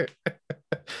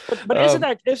 But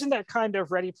isn't that kind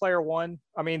of Ready Player One?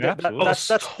 I mean, that's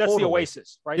the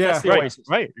Oasis, right? Yeah, that's the Oasis.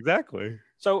 Right, exactly.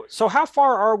 So how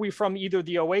far are we from either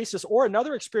the Oasis or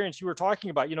another experience you were talking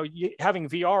about, having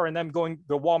VR and them going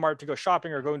to Walmart to go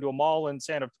shopping or going to a mall in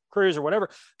Santa Cruz or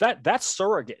whatever? That's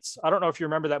surrogates. I don't know if you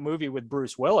remember that movie with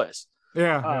Bruce Willis.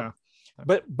 Yeah.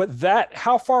 But that,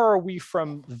 how far are we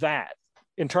from that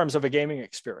in terms of a gaming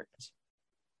experience?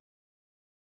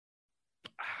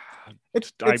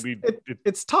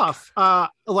 It's tough.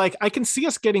 Like I can see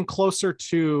us getting closer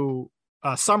to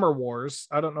Summer Wars.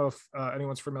 I don't know if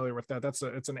anyone's familiar with that.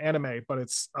 It's an anime, but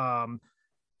it's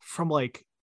from like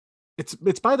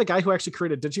it's by the guy who actually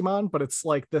created Digimon, but it's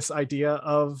like this idea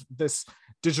of this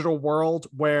digital world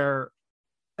where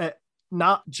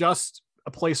not just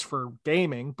a place for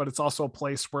gaming, but it's also a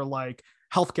place where like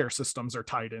healthcare systems are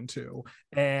tied into,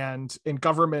 and in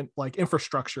government like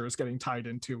infrastructure is getting tied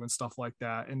into and stuff like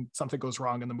that. And something goes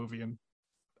wrong in the movie, and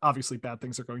obviously bad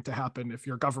things are going to happen if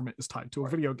your government is tied to a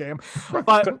video game.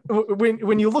 But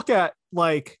when you look at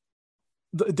like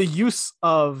the use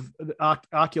of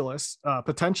Oculus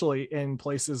potentially in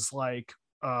places like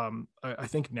I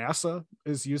think NASA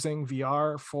is using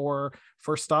VR for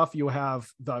stuff. You have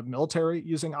the military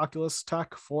using Oculus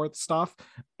tech for stuff.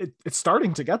 It's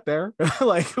starting to get there.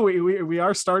 Like we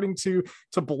are starting to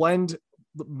blend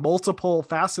multiple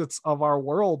facets of our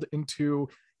world into,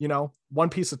 one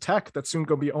piece of tech that's soon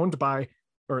going to be owned by,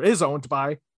 or is owned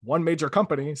by, one major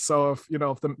company. So if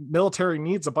the military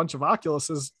needs a bunch of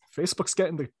Oculuses, Facebook's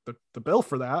getting the bill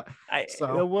for that.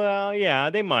 Well, yeah,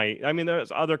 they might. I mean,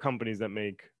 there's other companies that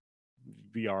make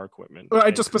VR equipment. I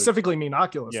just specifically mean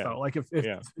Oculus, though. Like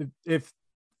if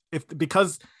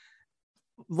because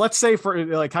let's say, for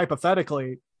like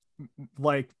hypothetically,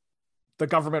 like the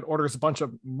government orders a bunch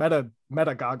of meta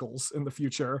goggles in the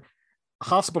future,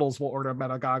 hospitals will order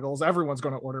meta goggles. Everyone's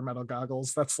going to order meta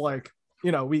goggles. That's like,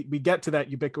 we get to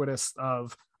that ubiquitous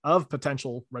of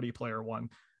potential Ready Player One.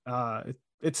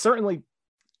 It's certainly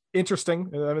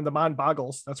interesting. I mean, the mind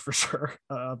boggles, that's for sure,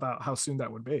 about how soon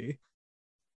that would be.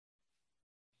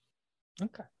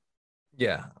 Okay.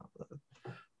 Yeah.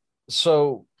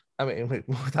 So, I mean,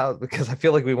 because I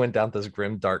feel like we went down this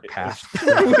grim, dark path with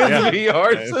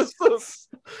VR systems.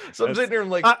 So I'm sitting here and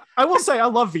like, I will say I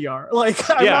love VR. Like,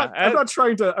 I'm not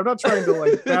trying to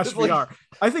like bash VR.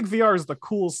 I think VR is the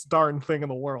coolest darn thing in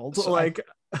the world. So like,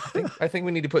 I think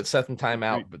we need to put Seth in time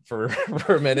out for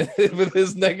a minute with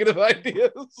his negative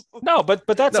ideas. No, but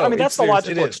that's that's the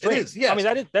logical extreme. It is, yes. I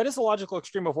mean, that is the logical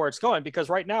extreme of where it's going, because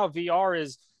right now VR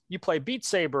is, you play Beat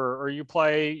Saber or you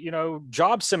play,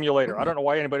 Job Simulator. I don't know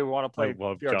why anybody would want to play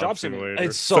VR Job Simulator.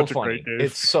 It's so funny.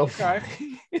 It's so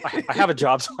funny. I have a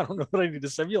job, so I don't know what I need to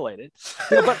simulate it.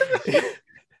 But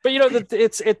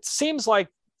it seems like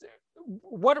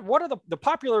what are the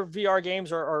popular VR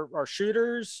games are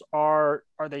shooters? Are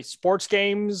they sports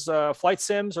games, flight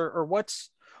sims, or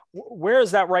where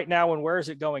is that right now, and where is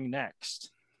it going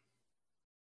next?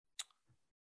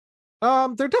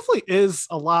 There definitely is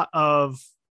a lot of,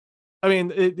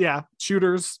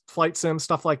 shooters, flight sims,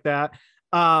 stuff like that.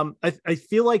 I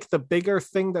feel like the bigger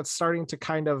thing that's starting to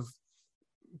kind of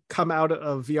come out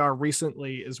of VR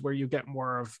recently is where you get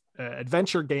more of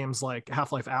adventure games like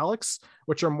Half-Life Alyx,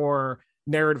 which are more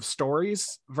narrative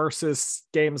stories, versus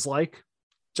games like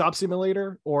Job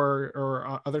Simulator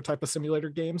or other type of simulator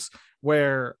games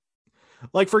where,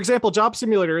 like, for example, Job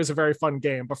Simulator is a very fun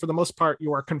game, but for the most part,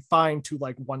 you are confined to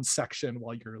like one section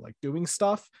while you're like doing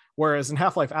stuff. Whereas in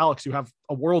Half-Life Alyx, you have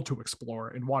a world to explore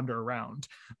and wander around.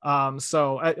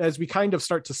 So as we kind of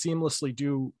start to seamlessly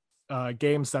do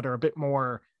games that are a bit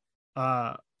more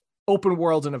open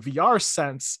world in a VR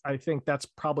sense, I think that's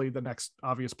probably the next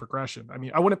obvious progression. I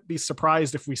mean, I wouldn't be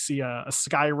surprised if we see a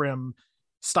Skyrim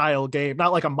style game,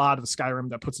 not like a mod of Skyrim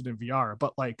that puts it in VR,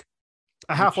 but like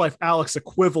a Half-Life Alyx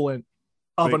equivalent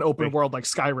of an open world like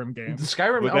Skyrim game. The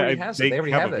Skyrim already has it. They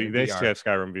already have it. They have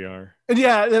Skyrim VR. And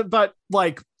yeah, but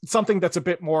like something that's a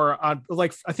bit more on,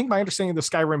 like, I think my understanding of the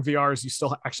Skyrim VR is you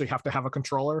still actually have to have a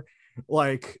controller,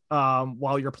 like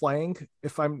while you're playing.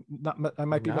 If I'm not, I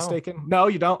might be mistaken. No,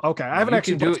 you don't. Okay, I haven't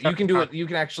actually do it. You can do it. You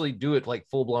can actually do it like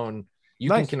full blown. You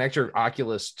can connect your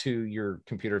Oculus to your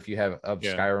computer if you have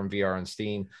Skyrim VR on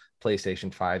Steam,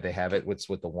 PlayStation 5. They have it with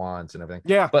the wands and everything.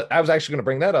 Yeah. But I was actually going to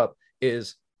bring that up.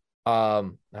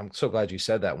 I'm so glad you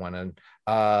said that one.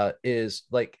 And is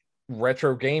like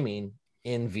retro gaming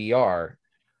in VR.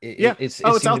 It's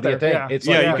out there. Yeah. It's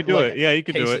you can do it. Yeah, you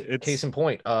can do it. It's case in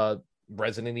point.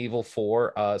 Resident Evil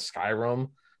 4,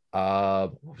 Skyrim.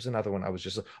 What was another one? I was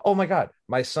just, oh my god,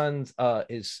 my son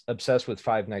is obsessed with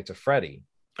Five Nights at Freddy.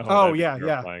 Oh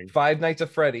yeah. Five Nights at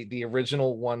Freddy, the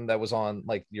original one that was on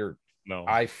like your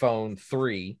iPhone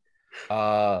 3,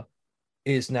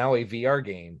 is now a VR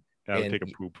game. I would take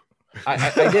a poop.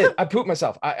 I did. I pooped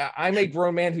myself. I'm a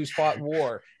grown man who's fought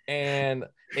war, and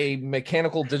a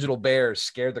mechanical digital bear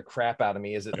scared the crap out of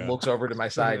me as it looks over to my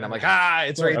side, and I'm like,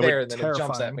 it's right there, and then it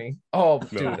jumps at me. Oh,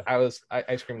 dude,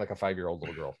 I screamed like a 5-year-old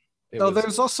little girl.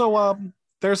 There's also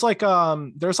there's like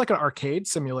an arcade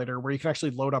simulator where you can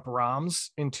actually load up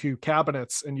ROMs into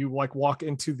cabinets, and you like walk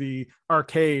into the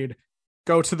arcade,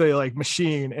 go to the like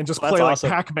machine, and just play like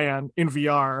Pac-Man in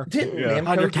VR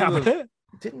on your cabinet.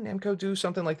 Didn't Namco do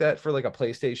something like that for like a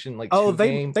PlayStation? Like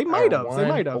they might have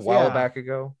a while back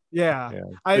ago. Yeah.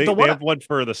 They have one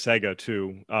for the Sega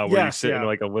too, where you sit in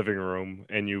like a living room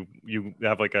and you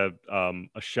have like a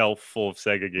shelf full of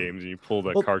Sega games, and you pull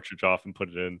the cartridge off and put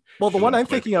it in. Well, the one I'm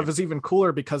thinking of is even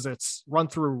cooler because it's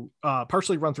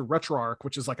partially run through RetroArch,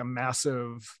 which is like a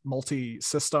massive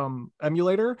multi-system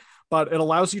emulator, but it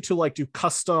allows you to like do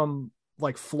custom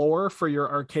like floor for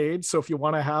your arcade. So if you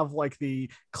want to have like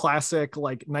the classic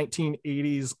like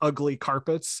 1980s ugly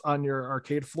carpets on your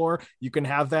arcade floor, you can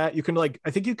have that. You can I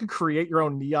think you can create your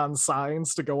own neon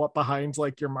signs to go up behind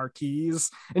like your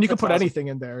marquees, and you can put anything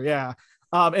in there. Yeah.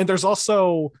 And there's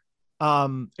also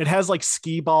it has like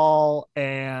skee ball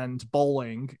and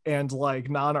bowling and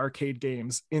like non-arcade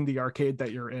games in the arcade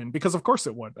that you're in, because of course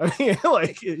it would. I mean,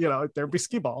 like, there'd be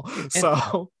skee ball.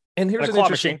 And here's an claw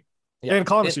interesting machine. Yeah. And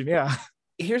claw machine, yeah.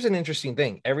 Here's an interesting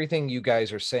thing. Everything you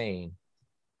guys are saying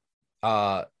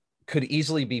could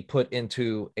easily be put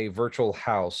into a virtual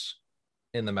house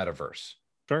in the metaverse.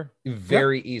 Sure.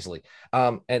 Very easily.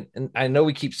 And I know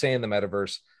we keep saying the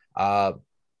metaverse,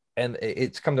 and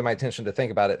it's come to my attention to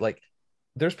think about it. Like,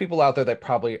 there's people out there that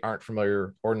probably aren't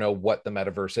familiar or know what the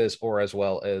metaverse is, or as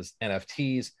well as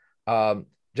NFTs.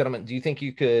 Gentlemen, do you think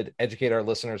you could educate our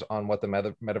listeners on what the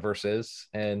metaverse is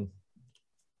and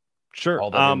sure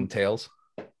all that entails?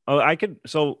 I could.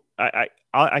 So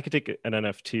I could take an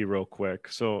NFT real quick.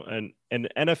 So an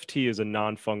NFT is a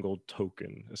non-fungible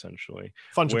token, essentially.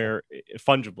 Fungible.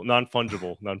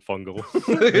 Non-fungible.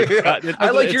 I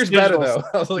like yours better though.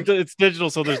 It's digital,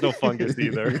 so there's no fungus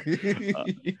either.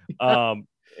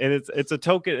 And it's a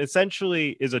token.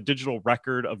 Essentially, is a digital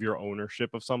record of your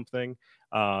ownership of something.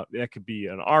 That could be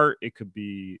an art. It could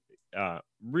be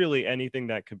really anything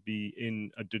that could be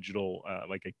in a digital,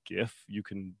 like a GIF. You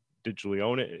can digitally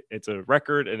own it. It's a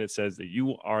record, and it says that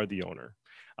you are the owner.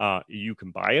 You can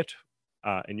buy it,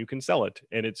 and you can sell it,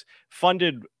 and it's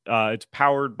funded. It's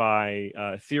powered by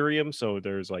Ethereum. So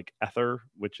there's like Ether,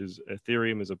 which is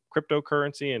Ethereum is a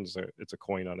cryptocurrency, and it's a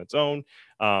coin on its own.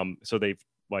 So they've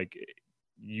like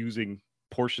using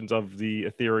portions of the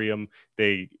Ethereum,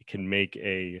 they can make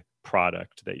a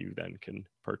product that you then can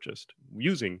purchase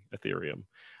using Ethereum.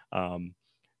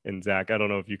 And Zach, I don't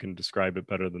know if you can describe it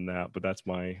better than that, but that's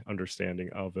my understanding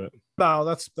of it. No,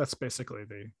 that's basically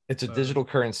it's a digital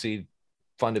currency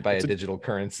funded by a digital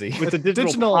currency. It's a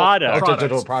digital product.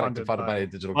 Digital product funded by a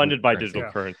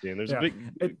digital currency. And there's a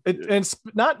big it's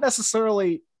not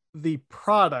necessarily the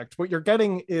product. What you're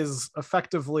getting is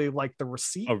effectively like the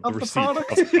receipt of the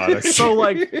product. So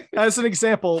like, as an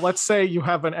example, let's say you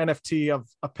have an NFT of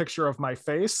a picture of my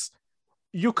face.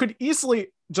 You could easily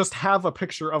just have a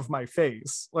picture of my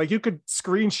face. Like, you could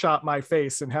screenshot my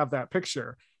face and have that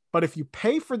picture. But if you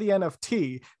pay for the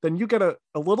NFT, then you get a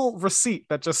little receipt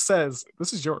that just says,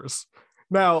 this is yours.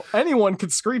 Now, anyone can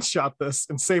screenshot this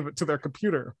and save it to their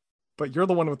computer, but you're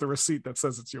the one with the receipt that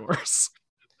says it's yours.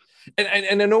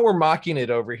 And I know we're mocking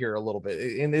it over here a little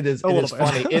bit, and it is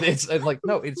funny. It's like,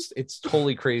 no, it's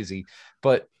totally crazy.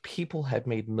 But people have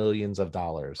made millions of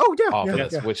dollars off of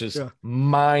this, which is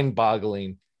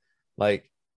mind-boggling, like,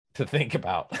 to think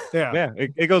about.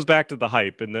 It goes back to the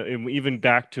hype, and even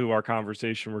back to our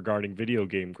conversation regarding video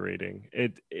game grading.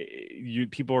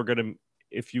 People are gonna,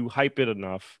 if you hype it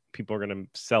enough, people are gonna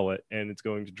sell it, and it's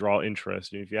going to draw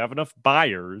interest. And if you have enough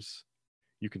buyers,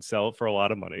 you can sell it for a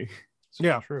lot of money.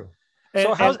 So true.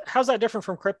 So how's that different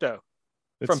from crypto?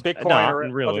 From Bitcoin not or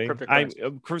really. Other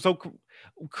cryptocurrencies?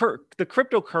 The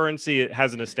cryptocurrency, it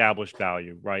has an established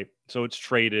value, right? So it's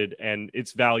traded and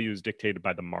its value is dictated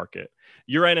by the market.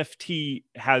 Your NFT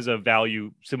has a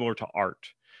value similar to art.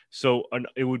 So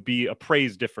it would be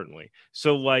appraised differently.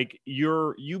 So like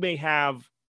you may have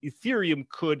Ethereum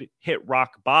could hit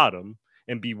rock bottom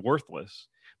and be worthless,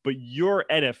 but your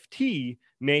NFT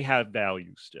may have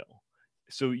value still.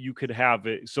 So you could have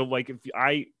it. So like if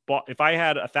I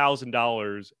had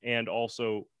 $1,000 and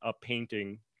also a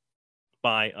painting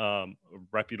by a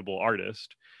reputable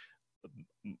artist,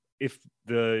 if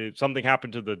something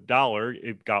happened to the dollar,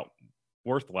 it got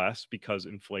worth less because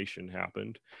inflation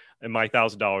happened, and my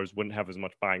 $1,000 wouldn't have as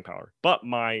much buying power. But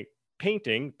my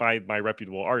painting by my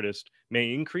reputable artist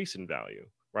may increase in value,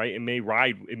 right? It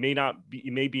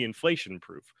may be inflation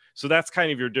proof. So that's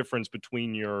kind of your difference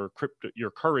between your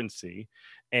currency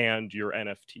and your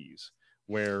NFTs,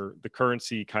 where the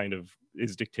currency kind of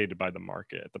is dictated by the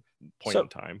market at the point in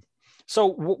time. So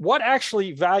what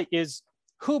actually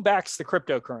who backs the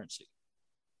cryptocurrency?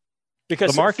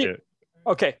 Because the market.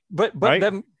 Okay, but right?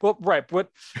 Then right. But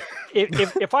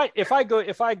if I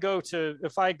go to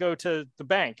the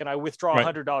bank and I withdraw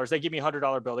 $100, they give me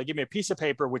 $100 bill. They give me a piece of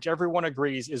paper which everyone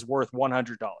agrees is worth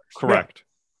 $100. Correct.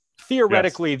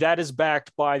 Theoretically, that is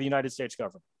backed by the United States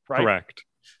government, right? Correct.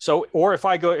 So, or if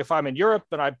I'm in Europe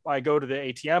and I go to the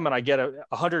ATM and I get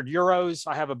 100 euros,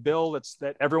 I have a bill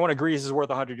that everyone agrees is worth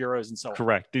 100 euros and so on.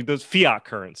 Correct. Those fiat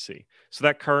currency. So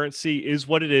that currency is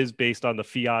what it is based on the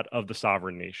fiat of the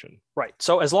sovereign nation. Right.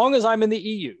 So as long as I'm in the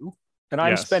EU and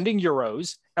I'm spending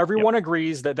euros, everyone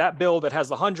agrees that bill that has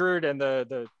the 100 and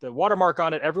the watermark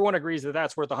on it, everyone agrees that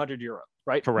that's worth 100 euro,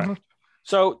 right? Correct. Mm-hmm.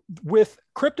 So with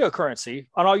cryptocurrency,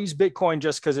 and I'll use Bitcoin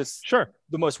just because it's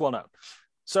the most well-known.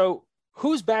 So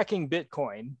who's backing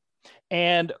Bitcoin,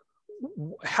 and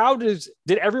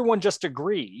did everyone just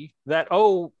agree that,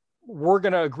 we're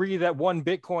going to agree that one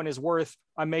Bitcoin is worth,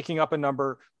 I'm making up a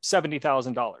number,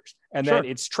 $70,000, and then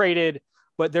it's traded,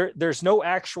 but there's no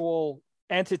actual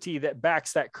entity that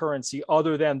backs that currency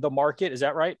other than the market. Is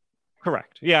that right?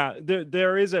 Correct. Yeah,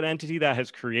 there is an entity that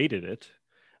has created it,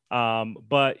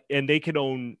 but they can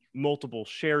own multiple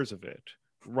shares of it,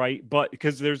 right? But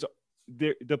because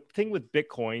the thing with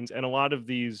Bitcoins and a lot of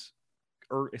these,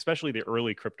 especially the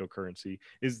early cryptocurrency,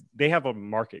 is they have a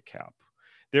market cap.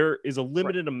 There is a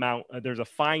limited amount. There's a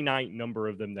finite number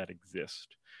of them that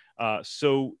exist.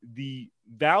 So the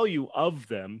value of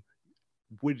them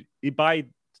by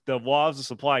the laws of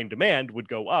supply and demand would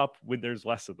go up when there's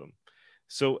less of them.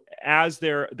 So as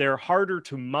they're harder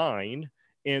to mine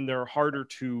and they're harder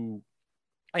to.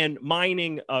 And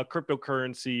mining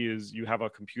cryptocurrency is you have a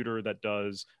computer that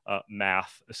does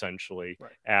math essentially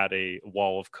at a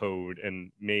wall of code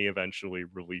and may eventually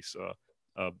release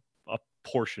a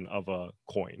portion of a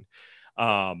coin.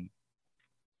 And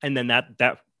then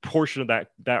that portion of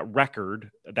that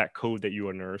record, that code that you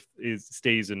unearth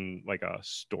stays in like a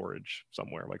storage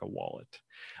somewhere, like a wallet.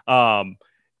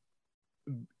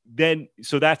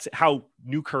 So that's how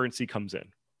new currency comes in.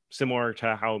 Similar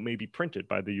to how it may be printed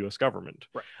by the U.S. government.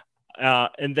 Right.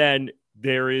 And then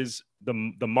there is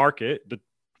the market that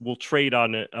will trade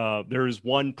on it. There is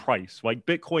one price. Like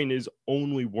Bitcoin is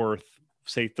only worth,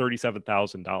 say,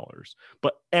 $37,000.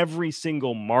 But every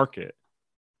single market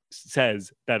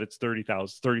says that it's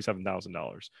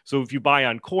 $37,000. So if you buy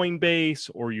on Coinbase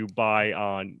or you buy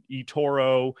on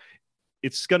eToro,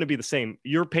 it's going to be the same.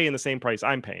 You're paying the same price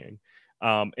I'm paying.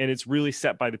 And it's really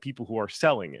set by the people who are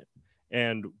selling it.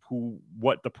 And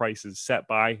what the price is set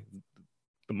by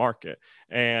the market.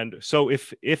 And so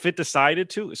if it decided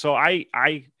to, so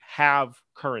I have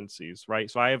currencies,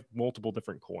 right? So I have multiple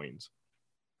different coins.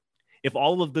 If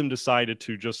all of them decided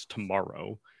to just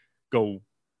tomorrow go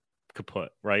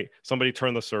kaput, right? Somebody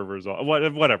turned the servers off,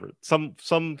 whatever.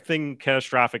 Something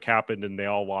catastrophic happened and they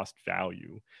all lost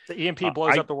value. The EMP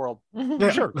blows up the world.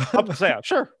 Sure.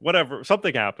 Sure. Whatever.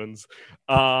 Something happens.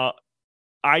 I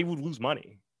would lose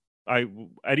money.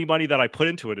 any money that I put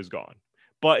into it is gone.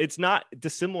 But it's not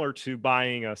dissimilar to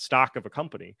buying a stock of a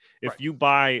company. If you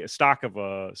buy a stock of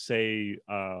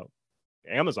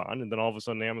Amazon, and then all of a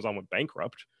sudden Amazon went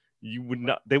bankrupt, you would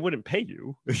not, they wouldn't pay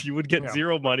you. You would get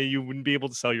zero money. You wouldn't be able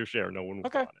to sell your share. No one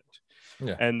would want it.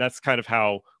 Yeah. And that's kind of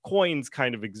how coins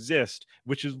kind of exist,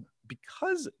 which is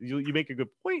because you make a good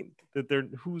point that they're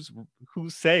who's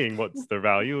saying what's their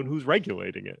value and who's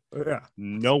regulating it. Yeah.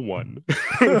 No one.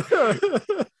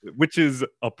 Which is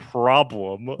a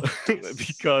problem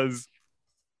because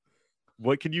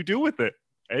what can you do with it?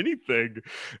 Anything.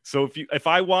 So if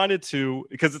I wanted to,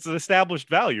 because it's an established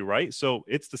value, right? So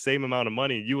it's the same amount of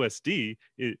money USD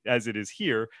as it is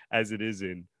here, as it is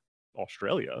in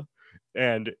Australia.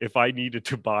 And if I needed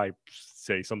to buy,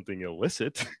 say, something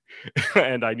illicit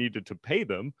and I needed to pay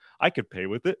them, I could pay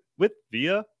with it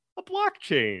via a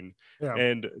blockchain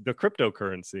and the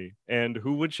cryptocurrency. And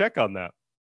who would check on that?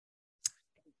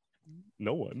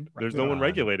 No one. There's no one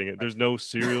regulating it. There's no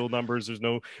serial numbers.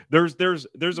 There's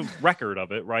a record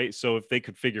of it, right? So if they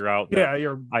could figure out that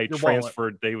your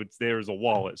transferred, wallet. There's a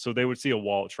wallet. So they would see a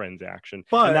wallet transaction.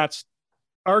 But and that's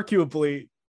arguably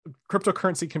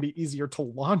cryptocurrency can be easier to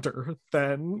launder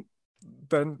than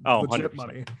legit 100%.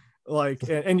 money. Like,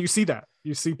 and you see that.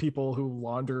 You see people who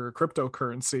launder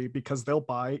cryptocurrency because they'll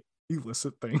buy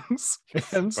illicit things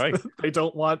and they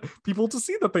don't want people to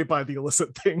see that they buy the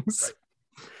illicit things. Right.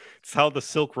 It's how the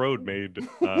Silk Road made,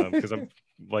 because I'm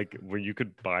like, where you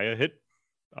could buy a hit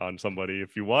on somebody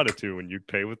if you wanted to, and you'd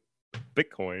pay with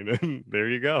Bitcoin, and there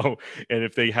you go. And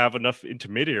if they have enough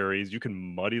intermediaries, you can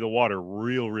muddy the water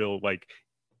real, like,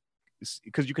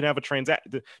 because you can have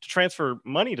to transfer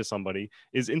money to somebody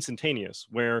is instantaneous.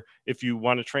 Where if you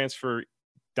want to transfer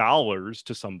dollars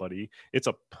to somebody, it's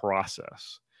a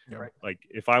process. Yeah. Right. Like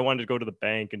if I wanted to go to the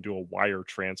bank and do a wire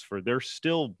transfer, there's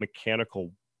still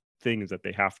mechanical things that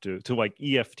they have to like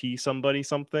EFT somebody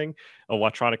something,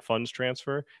 electronic funds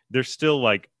transfer. There's still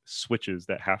like switches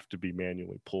that have to be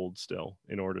manually pulled still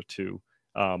in order to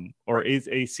or is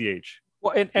ACH.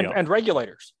 Well, and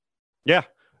regulators. Yeah.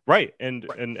 Right. And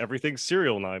everything's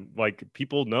serial now. Like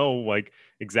people know like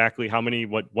exactly how many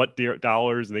what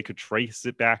dollars, and they could trace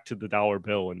it back to the dollar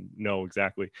bill and know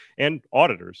exactly. And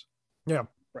auditors. Yeah.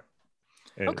 Right.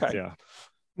 And, okay. Yeah.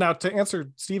 Now, to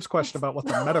answer Steve's question about what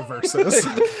the metaverse is.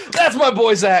 That's my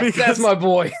boy, Zach. That's my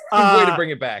boy. Way to bring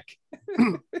it back.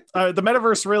 The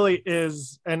metaverse really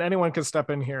is, and anyone can step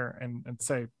in here and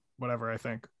say whatever I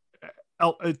think.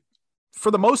 For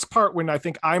the most part, when I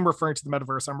think I'm referring to the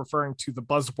metaverse, I'm referring to the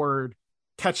buzzword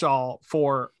catch-all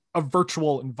for a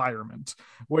virtual environment,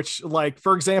 which, like,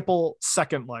 for example,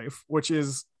 Second Life, which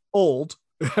is old.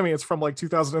 I mean, it's from like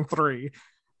 2003.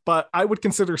 But I would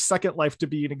consider Second Life to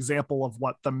be an example of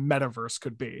what the metaverse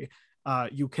could be.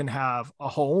 You can have a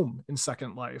home in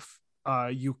Second Life.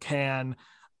 You can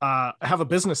have a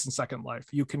business in Second Life.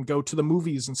 You can go to the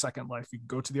movies in Second Life. You can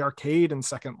go to the arcade in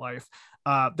Second Life.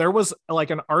 There was like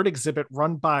an art exhibit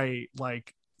run by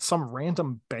like some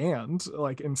random band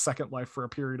like in Second Life for a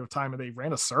period of time, and they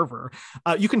ran a server.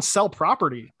 You can sell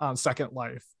property on Second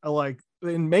Life.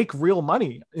 And make real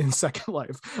money in Second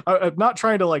Life. I'm not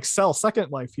trying to like sell Second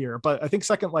Life here, but I think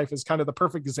Second Life is kind of the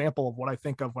perfect example of what I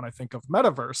think of when I think of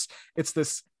metaverse. It's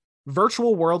this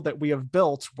virtual world that we have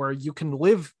built where you can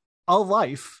live a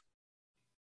life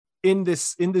in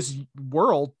this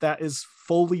world that is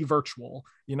fully virtual.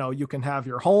 You know, you can have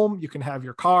your home, you can have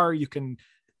your car, you can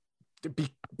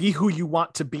be who you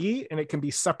want to be, and it can be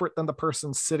separate than the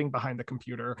person sitting behind the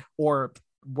computer or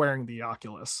wearing the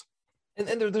Oculus. And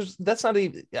that's not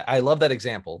even, I love that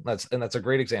example. That's a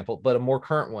great example, but a more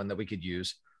current one that we could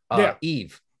use,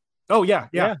 Eve. Oh yeah.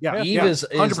 Eve is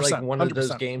like one of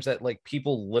those games that like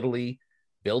people literally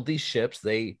build these ships.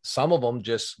 Some of them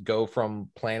just go from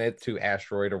planet to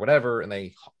asteroid or whatever, and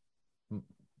they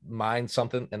mine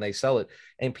something and they sell it.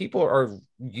 And people are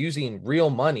using real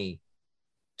money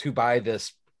to buy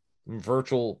this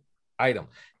virtual item,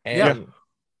 and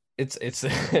it's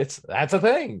that's a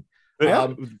thing.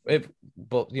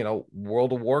 But you know,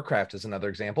 World of Warcraft is another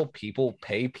example. People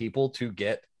pay people to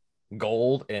get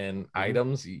gold and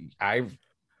items. I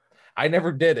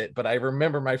never did it, but I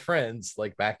remember my friends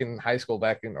like back in high school,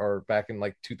 back in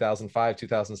like 2005,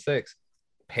 2006,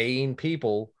 paying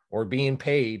people or being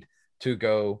paid to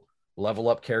go level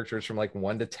up characters from like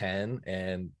 1 to 10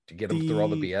 and to get them through all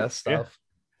the BS stuff. Yeah.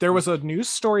 There was a news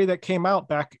story that came out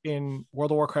back in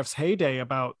World of Warcraft's heyday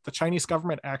about the Chinese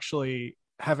government actually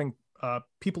having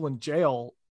people in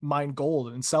jail mine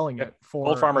gold and selling it for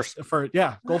gold farmers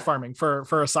gold farming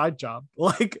for a side job.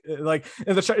 Like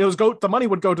the money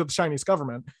would go to the Chinese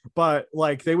government, but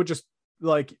like they would just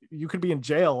like you could be in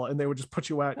jail and they would just put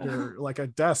you at your like a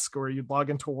desk, or you'd log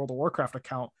into a World of Warcraft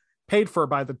account paid for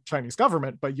by the Chinese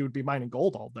government, but you would be mining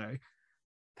gold all day.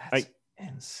 That's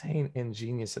insane and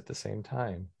genius at the same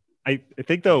time. I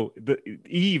think though the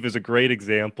EVE is a great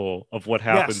example of what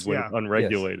happens when it's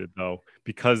unregulated though,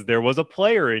 because there was a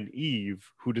player in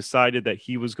EVE who decided that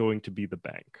he was going to be the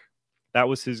bank. That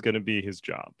was going to be his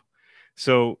job.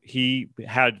 So he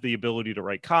had the ability to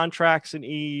write contracts in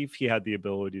EVE. He had the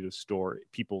ability to store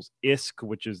people's ISK,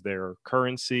 which is their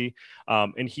currency.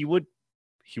 And he would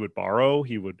borrow,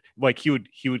 he would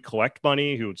collect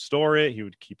money, he would store it, he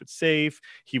would keep it safe,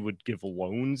 he would give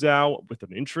loans out with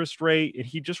an interest rate, and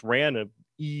he just ran a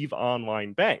EVE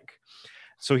online bank.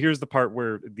 So here's the part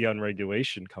where the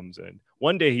unregulation comes in.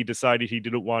 One day he decided he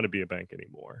didn't want to be a bank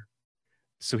anymore.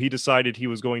 So he decided he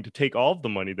was going to take all of the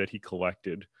money that he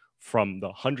collected from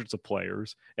the hundreds of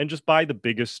players and just buy the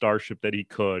biggest starship that he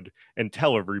could and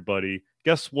tell everybody,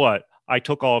 guess what? I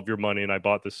took all of your money and I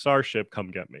bought this starship,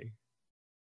 come get me.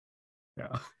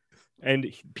 Yeah.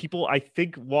 And people, I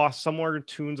think, lost somewhere in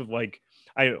tunes of like,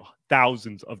 I don't know,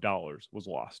 thousands of dollars was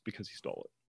lost because he stole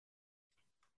it.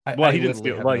 He didn't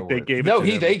steal it. Like, they gave it to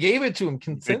him. They gave it to him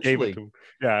consensually.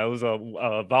 Yeah, it was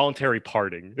a voluntary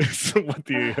parting, is what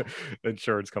the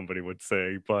insurance company would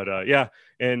say. But yeah,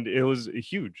 and it was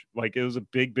huge. Like, it was a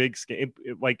big scam.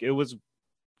 It was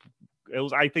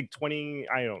I think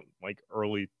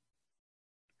early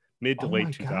mid to late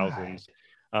 2000s.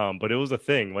 But it was a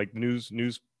thing. Like,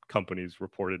 news companies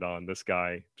reported on this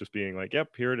guy just being like, yep,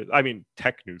 here it is. I mean,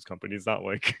 tech news companies, not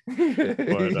like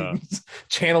but,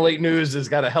 Channel 8 News has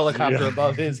got a helicopter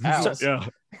above his house.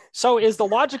 So is the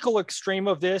logical extreme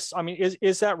of this, I mean,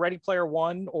 is that Ready Player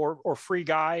One or Free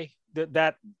Guy,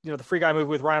 that the Free Guy movie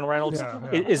with Ryan Reynolds?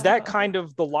 Is that kind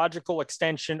of the logical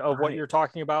extension of what you're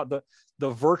talking about, the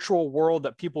virtual world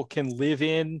that people can live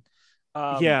in?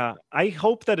 Yeah, I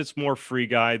hope that it's more Free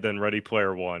Guy than Ready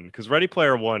Player One, because Ready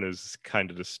Player One is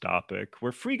kind of dystopic,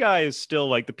 where Free Guy is still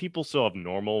like the people still have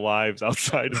normal lives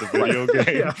outside of the video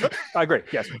game. I agree.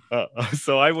 Yes.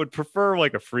 So I would prefer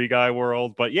like a Free Guy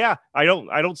world, but yeah, I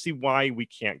don't see why we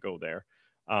can't go there.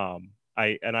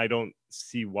 I don't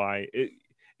see why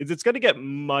it's going to get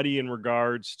muddy in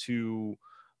regards to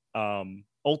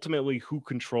ultimately who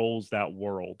controls that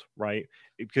world, right?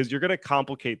 Because you're going to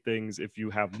complicate things if you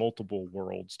have multiple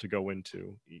worlds to go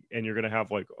into, and you're going to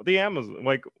have like the Amazon,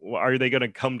 like, are they going to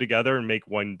come together and make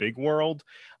one big world?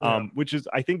 Which is,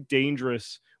 I think,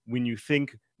 dangerous when you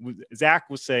think, Zach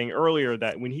was saying earlier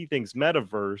that when he thinks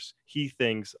metaverse, he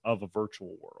thinks of a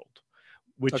virtual world,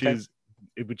 which is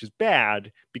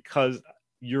bad, because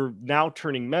you're now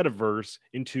turning metaverse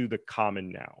into the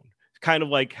common noun. Kind of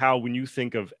like how when you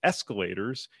think of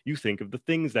escalators, you think of the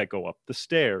things that go up the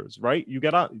stairs, right? You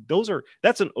get on,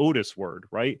 that's an Otis word,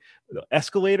 right?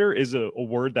 Escalator is a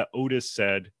word that Otis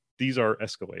said, these are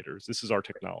escalators. This is our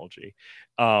technology.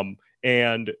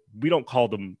 And we don't call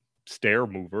them stair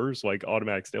movers, like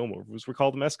automatic stair movers. We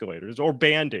call them escalators, or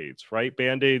Band-Aids, right?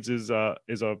 Band-Aids is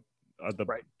it's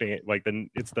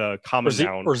the common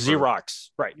noun, or Xerox,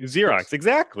 right? Xerox, yes.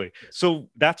 Exactly. So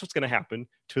that's what's going to happen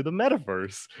to the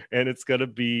metaverse, and it's going to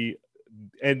be,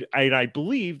 and I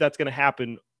believe that's going to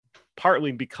happen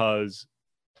partly because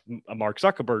Mark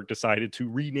Zuckerberg decided to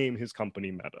rename his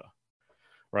company Meta,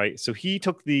 right? So he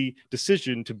took the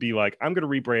decision to be like, I'm going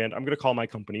to rebrand, I'm going to call my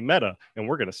company Meta, and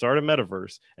we're going to start a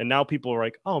metaverse. And now people are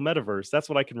like, oh, metaverse, that's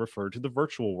what I can refer to the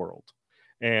virtual world.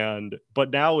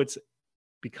 But now it's,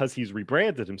 because he's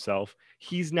rebranded himself,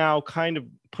 he's now kind of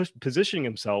positioning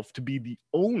himself to be the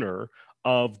owner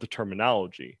of the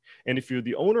terminology. And if you're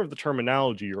the owner of the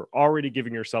terminology, you're already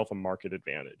giving yourself a market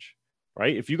advantage,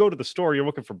 right? If you go to the store, you're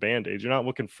looking for Band-Aids. You're not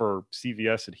looking for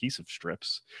CVS adhesive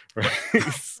strips, right?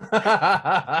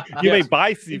 You may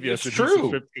buy CVS adhesive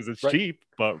strips because it's cheap,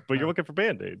 but you're looking for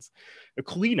Band-Aids. A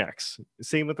Kleenex,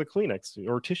 same with the Kleenex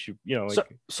or tissue,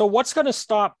 So what's going to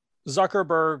stop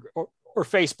Zuckerberg or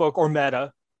Facebook or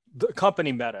Meta, the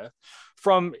company Meta,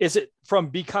 from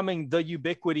becoming the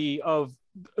ubiquity of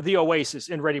the Oasis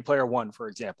in Ready Player One, for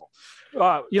example?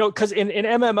 Because in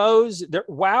MMOs,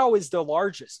 WoW is the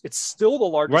largest. It's still the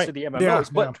largest of the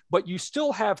MMOs, but you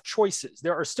still have choices.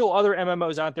 There are still other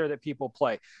MMOs out there that people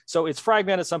play. So it's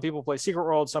fragmented. Some people play Secret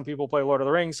World, some people play Lord of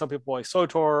the Rings, some people play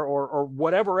SWTOR, or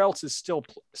whatever else is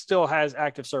still has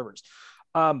active servers.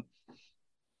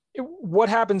 What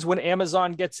happens when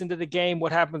Amazon gets into the game?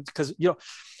 What happens? Because,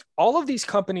 all of these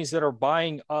companies that are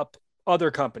buying up other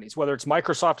companies, whether it's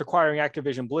Microsoft acquiring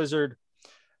Activision Blizzard,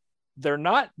 they're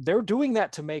doing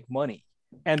that to make money.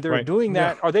 And they're doing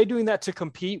that. Are they doing that to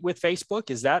compete with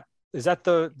Facebook? Is that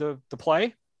the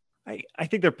play? I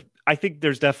think I think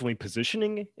there's definitely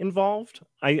positioning involved.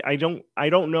 I don't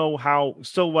know how.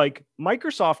 So like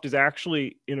Microsoft is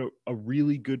actually in a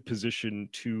really good position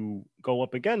to go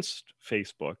up against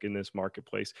Facebook in this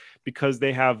marketplace because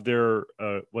they have their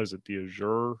was it the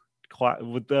Azure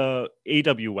with the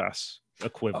AWS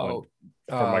equivalent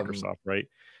for Microsoft, right?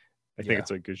 I think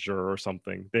it's like Azure or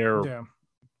something.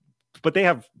 But they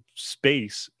have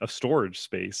space, a storage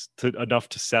space enough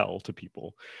to sell to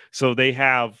people. So they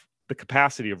have the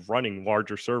capacity of running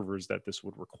larger servers that this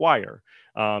would require.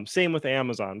 Same with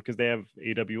Amazon because they have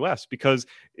AWS. Because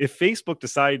if Facebook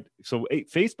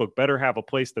Facebook better have a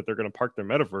place that they're going to park their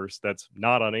metaverse that's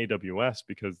not on AWS,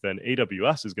 because then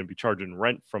AWS is going to be charging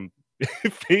rent from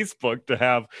Facebook to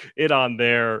have it on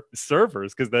their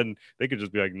servers, because then they could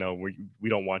just be like, no, we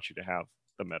don't want you to have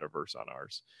the metaverse on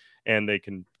ours, and they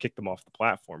can kick them off the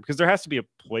platform because there has to be a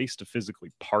place to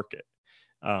physically park it.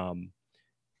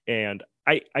 And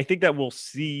I think that we'll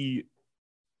see.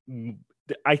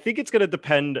 I think it's going to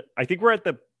depend. I think we're at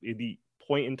the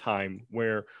point in time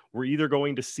where we're either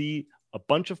going to see a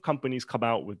bunch of companies come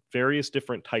out with various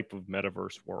different type of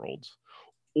metaverse worlds,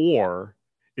 or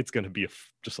it's going to be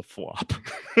just a flop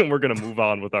and we're going to move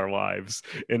on with our lives.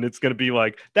 And it's going to be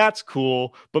like, that's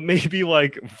cool, but maybe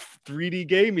like 3D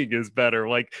gaming is better.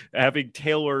 Like having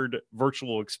tailored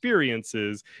virtual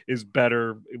experiences is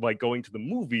better, like going to the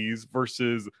movies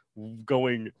versus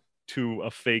going to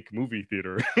a fake movie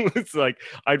theater. It's like,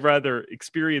 I'd rather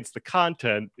experience the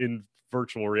content in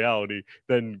virtual reality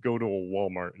than go to a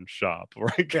Walmart and shop,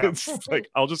 right? Yeah. It's like,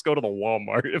 I'll just go to the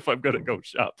Walmart if I'm gonna go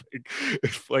shopping.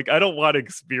 Like, I don't want to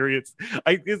experience.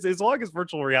 As long as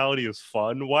virtual reality is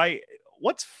fun,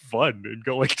 what's fun in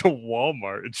going to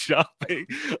Walmart and shopping?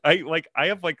 I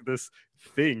have like this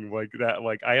thing like that,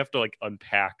 like I have to like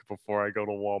unpack before I go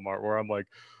to Walmart, where I'm like,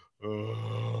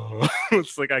 oh.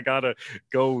 It's like I gotta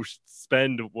go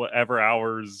spend whatever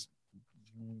hours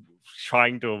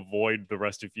trying to avoid the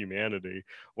rest of humanity.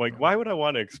 Like, why would I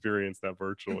want to experience that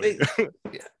virtually?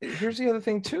 Here's the other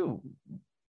thing too.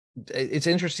 It's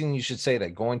interesting you should say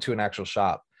that, going to an actual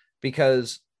shop,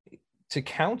 because to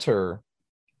counter,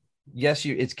 yes,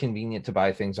 it's convenient to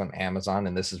buy things on Amazon,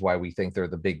 and this is why we think they're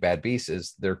the big bad beasts,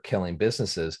 is they're killing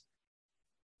businesses.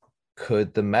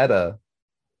 Could the meta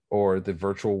or the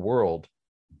virtual world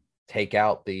take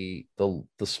out the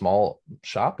small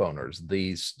shop owners,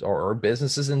 these or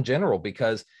businesses in general?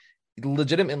 Because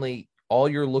legitimately all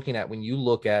you're looking at when you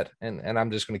look at, and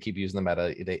I'm just going to keep using the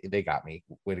meta, they got me,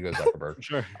 way to go Zuckerberg.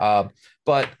 Sure.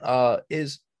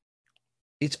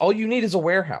 It's all you need is a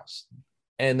warehouse,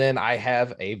 and then I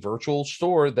have a virtual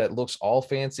store that looks all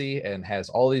fancy and has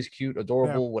all these cute,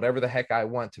 adorable, whatever the heck I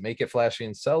want to make it flashy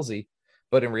and salesy.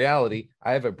 But in reality,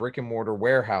 I have a brick and mortar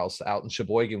warehouse out in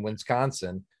Sheboygan,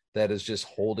 Wisconsin, that is just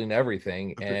holding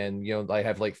everything. And, I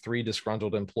have like 3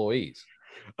 disgruntled employees.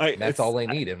 That's all they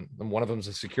need. And one of them is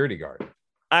a security guard.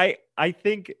 I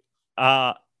think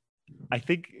a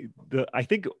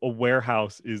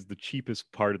warehouse is the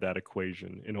cheapest part of that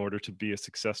equation in order to be a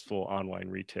successful online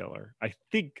retailer. I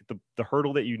think the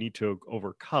hurdle that you need to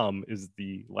overcome is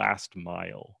the last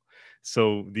mile.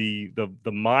 So the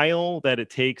mile that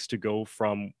it takes to go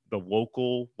from the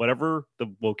local, whatever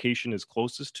the location is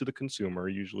closest to the consumer,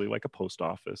 usually like a post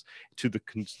office, to the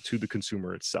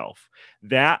consumer itself,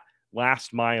 that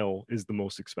last mile is the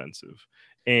most expensive.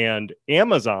 And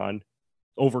Amazon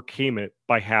overcame it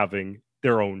by having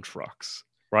their own trucks,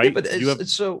 right? Yeah, but I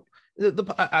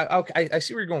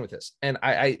see where you're going with this, and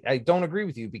I don't agree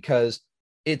with you, because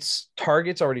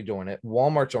Target's already doing it,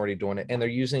 Walmart's already doing it, and they're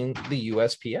using the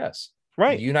USPS.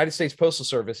 Right. The United States Postal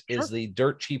Service is the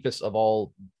dirt cheapest of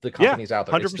all the companies out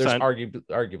there. 100%. It's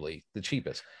arguably the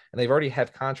cheapest, and they've already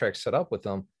have contracts set up with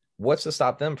them. What's to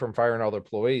stop them from firing all their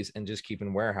employees and just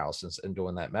keeping warehouses and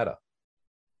doing that meta?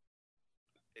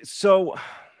 So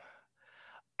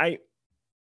the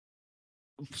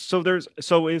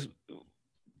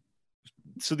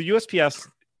USPS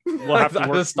will have to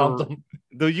work for,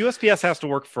 the USPS has to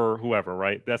work for whoever,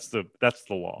 right? That's the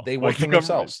law. They work for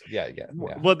themselves. Yeah.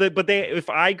 Well, if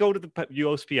I go to the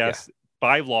USPS,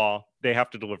 by law, they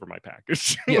have to deliver my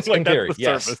package. Yes, like in that's theory,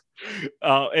 the service.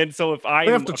 And so if I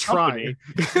have to try,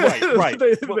 right,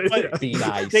 be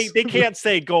nice. They can't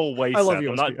say go away. I love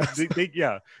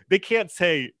USPS. They can't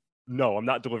say no, I'm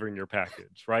not delivering your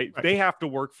package. Right? They have to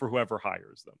work for whoever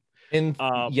hires them. And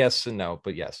yes and no,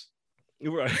 but yes.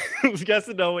 Right. Yes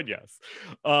and no and yes.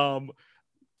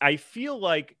 I feel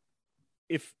like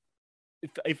if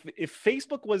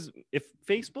Facebook was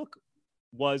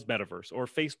metaverse, or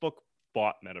Facebook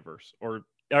bought metaverse, or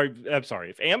I'm sorry,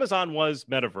 if Amazon was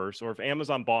metaverse, or if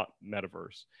Amazon bought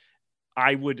metaverse,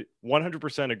 I would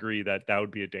 100% agree that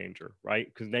would be a danger, right?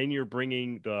 Because then you're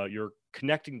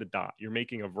connecting the dot. You're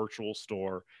making a virtual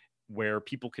store where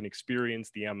people can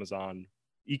experience the Amazon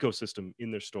ecosystem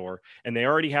in their store, and they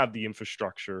already have the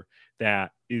infrastructure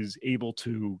that is able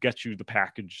to get you the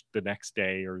package the next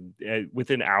day or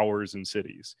within hours in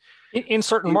cities. In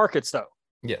certain markets, though.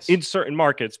 Yes, in certain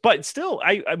markets, but still,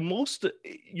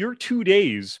 you're 2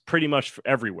 days pretty much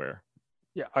everywhere.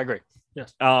 Yeah, I agree.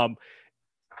 Yes.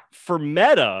 For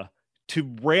Meta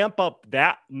to ramp up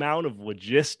that amount of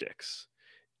logistics,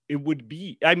 it would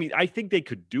be, I mean, I think they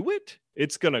could do it.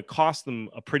 It's going to cost them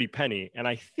a pretty penny. And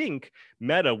I think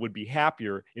Meta would be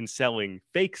happier in selling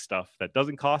fake stuff that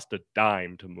doesn't cost a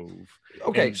dime to move.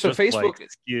 Okay. So Facebook,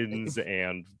 like skins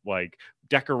and like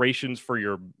decorations for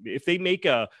if they make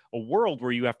a world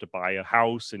where you have to buy a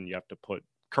house and you have to put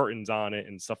curtains on it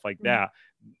and stuff like that,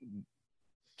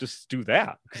 just do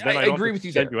that. Then I agree with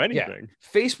you there. Do anything.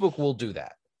 Yeah. Facebook will do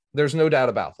that. There's no doubt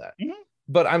about that. Mm-hmm.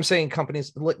 But I'm saying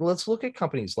companies, let's look at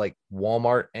companies like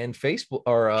Walmart and Facebook,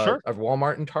 or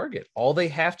Walmart and Target. All they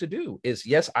have to do is,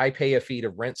 yes, I pay a fee to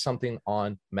rent something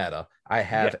on Meta. I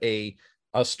have a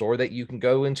store that you can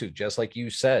go into, just like you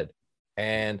said.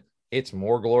 And it's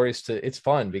more glorious it's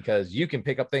fun because you can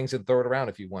pick up things and throw it around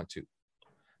if you want to.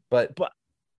 But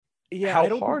yeah, I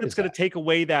don't think it's going to take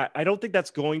away that. I don't think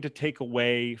that's going to take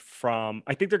away from,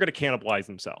 I think they're going to cannibalize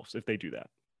themselves if they do that.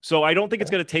 So I don't think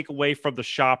it's going to take away from the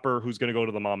shopper who's going to go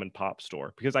to the mom and pop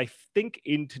store, because I think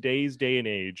in today's day and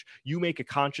age, you make a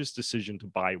conscious decision to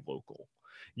buy local.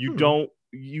 You don't,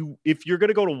 if you're going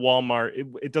to go to Walmart,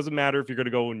 it doesn't matter if you're going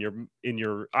to go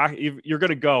you're going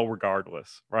to go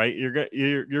regardless, right?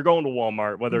 You're going to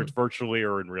Walmart, whether it's virtually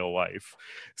or in real life.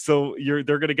 So they're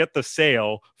going to get the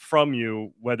sale from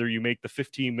you, whether you make the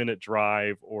 15-minute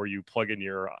drive or you plug in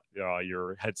your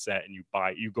headset and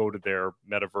you go to their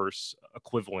metaverse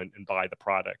equivalent and buy the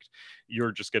product.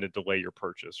 You're just going to delay your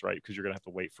purchase, right? Because you're going to have to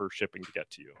wait for shipping to get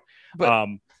to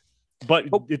you. But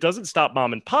it doesn't stop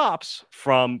mom and pops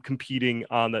from competing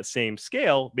on that same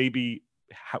scale, maybe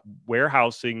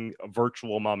warehousing a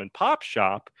virtual mom and pop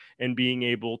shop and being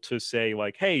able to say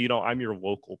like, hey, I'm your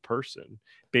local person.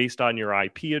 Based on your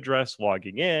IP address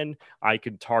logging in, I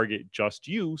can target just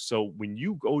you. So when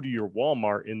you go to your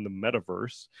Walmart in the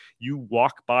metaverse, you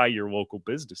walk by your local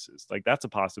businesses. Like, that's a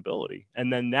possibility.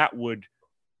 And then that would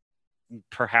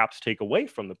perhaps take away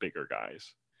from the bigger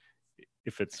guys.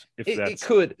 It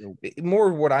could.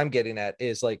 More what I'm getting at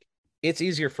is like, it's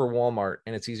easier for Walmart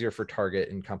and it's easier for Target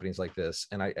and companies like this.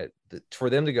 And for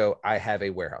them to go, I have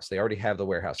a warehouse. They already have the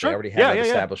warehouse. Sure. They already have that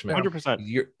establishment.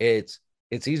 100%.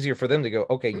 It's easier for them to go,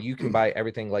 okay, you can buy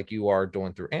everything like you are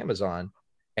doing through Amazon,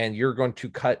 and you're going to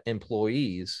cut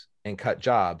employees and cut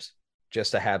jobs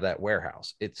just to have that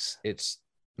warehouse. It's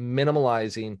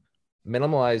minimalizing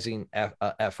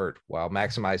effort while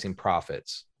maximizing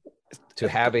profits. To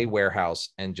have a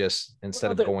warehouse and just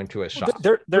instead of going to a shop,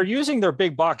 they're using their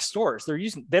big box stores.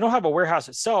 They don't have a warehouse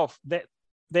itself. They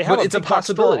have it's a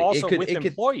possibility. Also with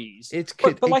employees. It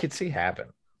could see happen.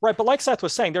 Right, but like Seth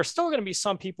was saying, there's still going to be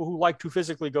some people who like to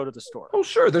physically go to the store. Oh,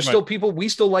 sure. There's still people. We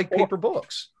still like paper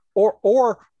books.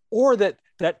 Or that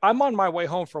I'm on my way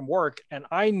home from work and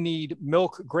I need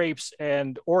milk, grapes,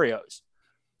 and Oreos,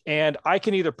 and I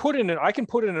can either put in an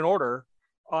order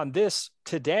on this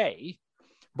today,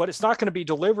 but it's not going to be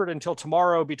delivered until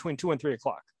tomorrow between 2 and 3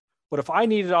 o'clock. But if I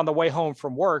need it on the way home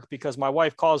from work, because my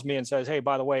wife calls me and says, hey,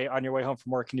 by the way, on your way home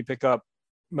from work, can you pick up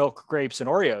milk, grapes, and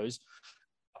Oreos?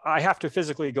 I have to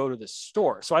physically go to the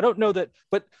store. So I don't know that,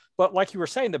 but like you were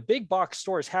saying, the big box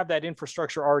stores have that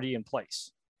infrastructure already in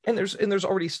place. And there's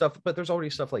already stuff, but there's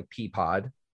already stuff like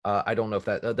Peapod. I don't know if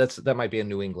that might be a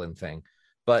New England thing.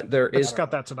 But I just got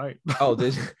that tonight. Oh,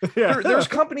 there's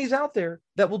companies out there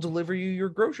that will deliver you your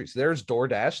groceries. There's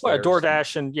DoorDash.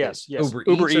 DoorDash and yes, Uber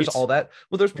Eats. There's all that.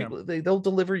 Well, there's people, they'll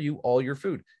deliver you all your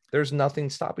food. There's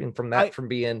nothing stopping from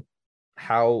being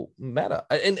how Meta.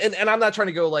 And I'm not trying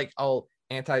to go like,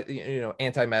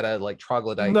 anti-Meta, like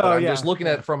troglodyte. No, but I'm just looking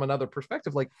at it from another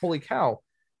perspective. Like, holy cow,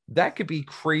 that could be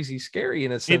crazy scary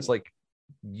in a sense. Like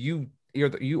you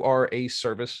are a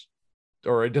service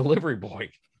or a delivery boy.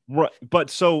 Right, but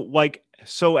as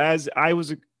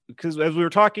we were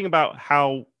talking about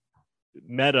how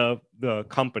Meta, the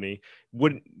company,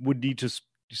 would need to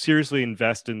seriously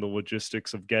invest in the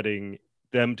logistics of getting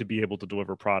them to be able to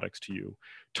deliver products to you.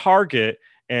 Target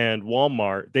and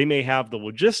Walmart, they may have the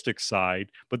logistics side,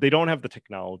 but they don't have the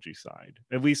technology side.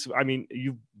 At least, I mean,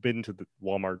 you've been to the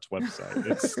Walmart's website.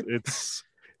 It's.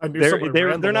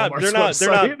 They're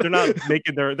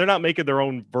not making their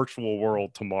own virtual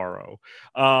world tomorrow.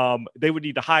 They would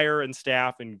need to hire and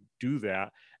staff and do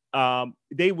that.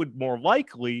 they would more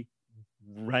likely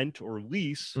rent or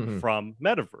lease from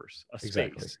Metaverse a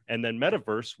space, and then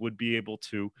Metaverse would be able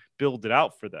to build it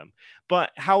out for them.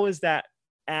 But how is that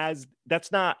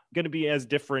that's not going to be as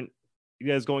different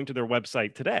as going to their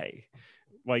website today?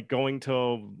 Like going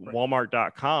to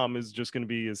Walmart.com is just going to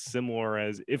be as similar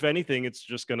as, if anything, it's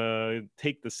just going to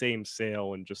take the same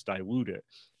sale and just dilute it.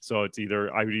 So it's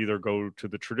I would either go to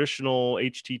the traditional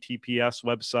HTTPS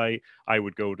website, I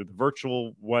would go to the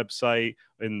virtual website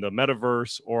in the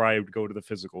metaverse, or I would go to the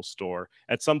physical store.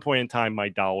 At some point in time, my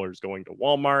dollar is going to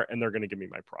Walmart and they're going to give me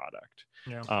my product.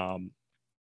 Yeah.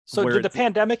 So did the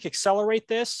pandemic accelerate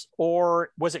this,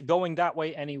 or was it going that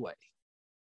way anyway?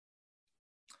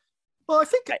 Well, I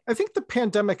think the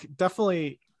pandemic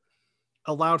definitely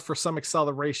allowed for some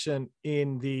acceleration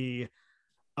in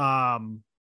I'm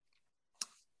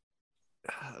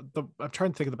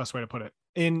trying to think of the best way to put it.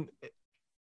 In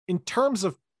terms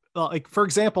of like, for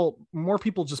example, more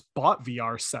people just bought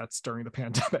VR sets during the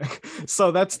pandemic.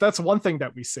 So that's one thing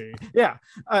that we see. Yeah.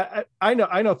 I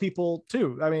know people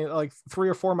too. I mean, like 3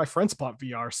 or 4 of my friends bought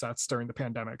VR sets during the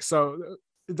pandemic. So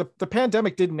the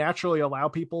pandemic did naturally allow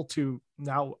people to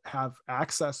now have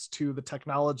access to the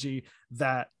technology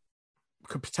that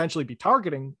could potentially be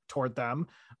targeting toward them.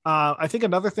 I think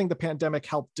another thing the pandemic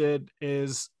helped did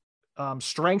is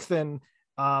strengthen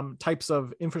types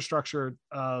of infrastructure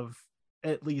of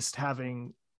at least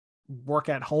having work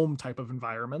at home type of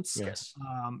environments. Yes.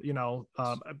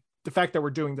 The fact that we're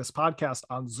doing this podcast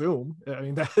on Zoom, I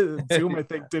mean, Zoom, I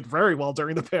think, did very well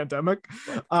during the pandemic.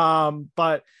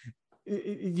 But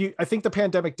I think the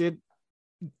pandemic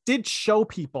did show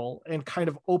people and kind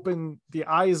of open the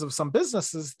eyes of some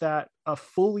businesses that a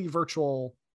fully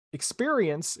virtual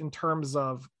experience in terms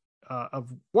of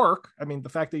work, I mean, the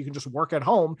fact that you can just work at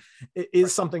home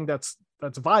is something that's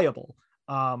viable.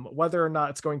 Whether or not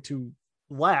it's going to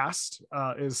last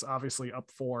is obviously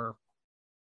up for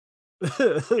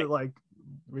like,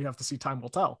 we have to see, time will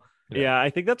tell. Yeah, I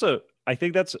think that's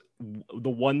the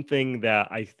one thing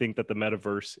that I think that the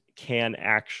metaverse can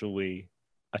actually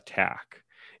attack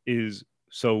is,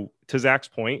 so to Zach's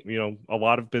point, a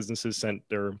lot of businesses sent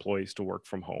their employees to work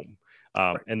from home,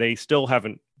 and they still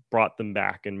haven't brought them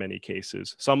back in many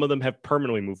cases. Some of them have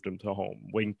permanently moved them to home.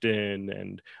 LinkedIn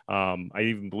and I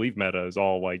even believe Meta is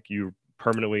all like, you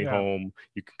permanently home,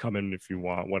 you can come in if you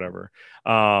want, whatever.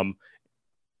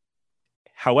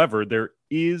 However, there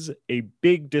is a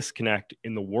big disconnect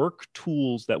in the work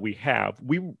tools that we have.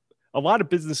 A lot of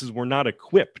businesses were not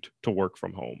equipped to work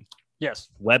from home. Yes.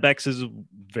 WebEx is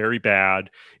very bad.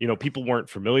 People weren't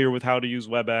familiar with how to use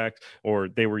WebEx, or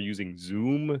they were using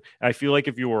Zoom. I feel like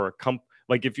if you were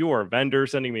if you were a vendor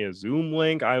sending me a Zoom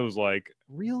link, I was like,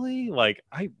 really? Like,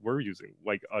 we're using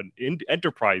like an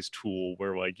enterprise tool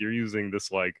where like you're using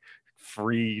this like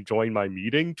free join my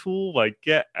meeting tool. Like,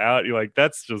 get out. You're like,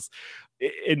 that's just.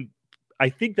 And I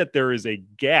think that there is a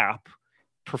gap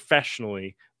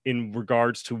professionally in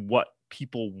regards to what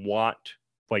people want,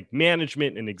 like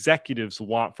management and executives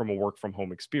want from a work from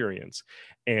home experience.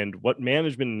 And what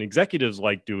management and executives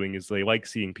like doing is they like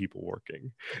seeing people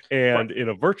working. And in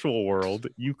a virtual world,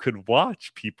 you could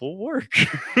watch people work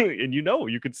and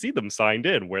you could see them signed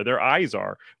in, where their eyes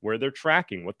are, where they're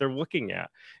tracking, what they're looking at.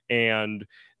 And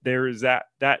there is that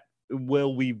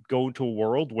will we go to a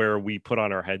world where we put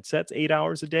on our headsets 8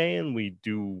 hours a day and we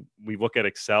look at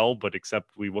Excel, but except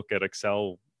we look at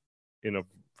Excel in a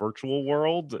virtual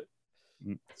world?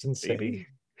 It's insane. Maybe.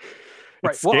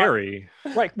 Right. It's scary.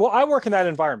 Well, I work in that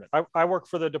environment. I work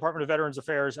for the Department of Veterans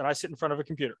Affairs, and I sit in front of a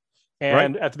computer.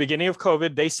 And at the beginning of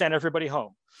COVID, they sent everybody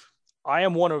home. I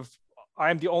am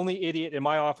the only idiot in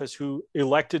my office who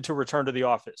elected to return to the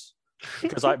office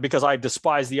because I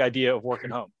despise the idea of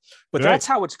working home. But that's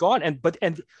how it's gone.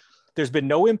 And there's been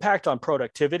no impact on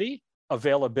productivity.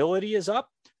 Availability is up.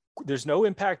 There's no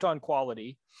impact on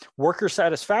quality. Worker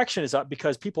satisfaction is up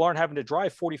because people aren't having to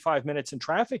drive 45 minutes in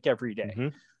traffic every day.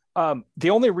 Mm-hmm. The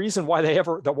only reason why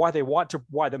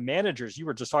the managers, you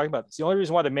were just talking about this, the only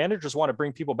reason why the managers want to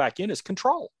bring people back in is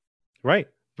control. Right.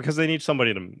 Because they need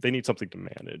something to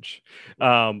manage.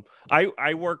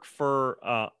 I work for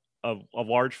a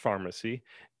large pharmacy,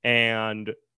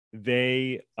 and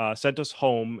they sent us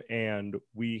home, and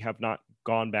we have not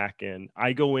gone back in.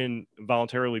 I go in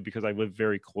voluntarily because I live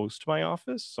very close to my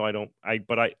office, so I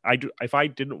do. If I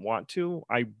didn't want to,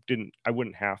 I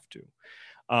wouldn't have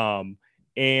to.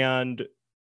 And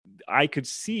I could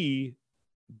see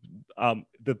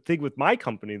the thing with my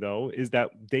company though is that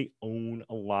they own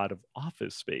a lot of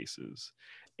office spaces,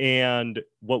 And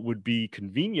what would be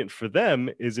convenient for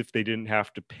them is if they didn't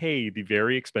have to pay the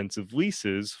very expensive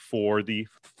leases for the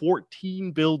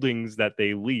 14 buildings that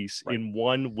they lease in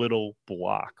one little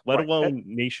block, let alone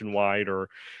nationwide, or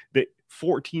the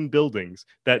 14 buildings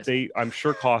that they, I'm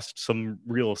sure, cost some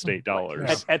real estate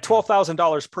dollars. At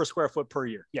 $12,000 per square foot per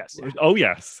year. Yes. Oh,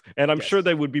 yes. And I'm sure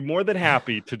they would be more than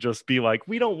happy to just be like,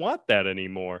 we don't want that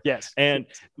anymore. Yes. And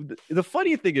the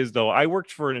funny thing is, though, I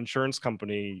worked for an insurance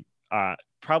company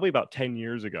probably about 10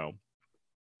 years ago.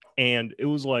 And it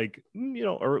was like,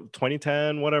 or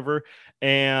 2010, whatever.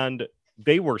 And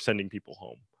they were sending people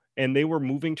home, and they were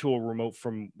moving to a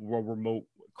remote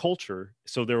culture.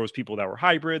 So there was people that were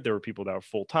hybrid, there were people that were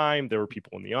full-time, there were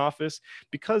people in the office,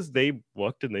 because they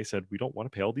looked and they said, we don't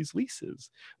want to pay all these leases.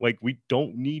 Like, we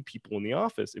don't need people in the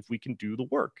office if we can do the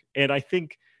work. And I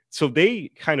think so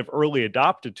they kind of early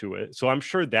adopted to it. So I'm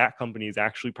sure that company is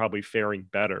actually probably faring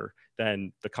better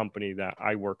than the company that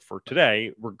I work for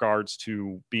today, regards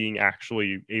to being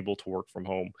actually able to work from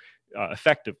home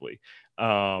effectively.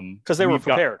 Because they were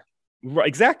prepared. Right,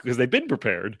 exactly, because they've been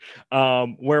prepared.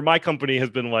 Where my company has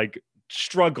been like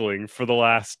struggling for the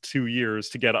last 2 years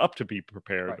to get up to be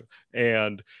prepared. Right.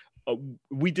 And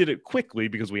we did it quickly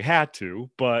because we had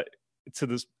to, but to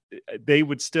this, they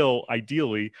would still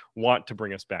ideally want to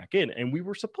bring us back in. And we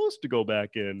were supposed to go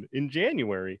back in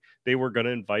January. They were going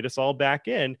to invite us all back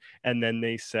in. And then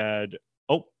they said,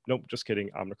 oh, nope, just kidding.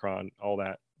 Omicron, all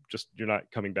that. Just, you're not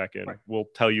coming back in. Right. We'll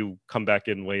tell you, come back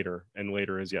in later, and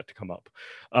later is yet to come up.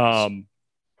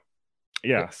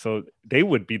 So they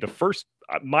would be the first.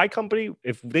 My company,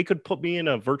 if they could put me in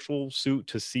a virtual suit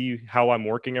to see how I'm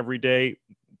working every day,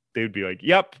 they would be like,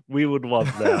 yep, we would love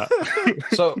that.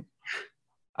 So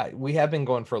we have been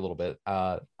going for a little bit.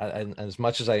 And as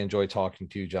much as I enjoy talking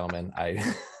to you gentlemen,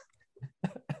 I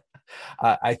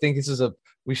think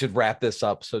we should wrap this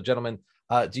up. So gentlemen,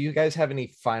 do you guys have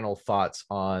any final thoughts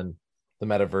on the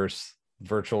metaverse,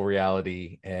 virtual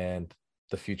reality, and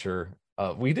the future?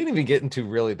 We didn't even get into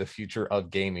really the future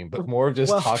of gaming, but more of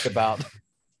just talk about.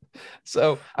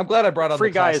 So I'm glad I brought on Free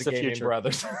the Guy is the gaming future.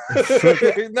 brothers.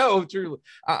 No, truly,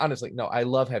 honestly, no. I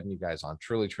love having you guys on.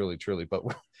 Truly. But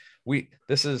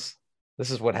this is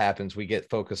what happens. We get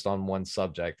focused on one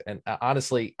subject, and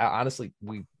honestly,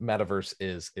 metaverse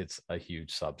it's a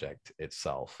huge subject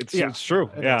itself. It's true.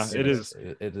 It is.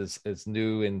 It's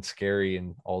new and scary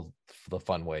in all the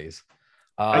fun ways.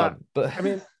 But I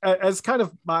mean, as kind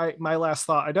of my last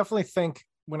thought, I definitely think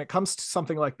when it comes to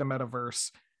something like the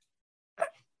metaverse,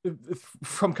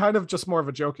 from kind of just more of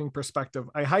a joking perspective,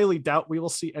 I highly doubt we will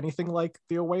see anything like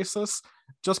the Oasis,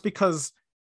 just because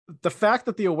the fact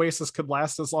that the Oasis could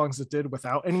last as long as it did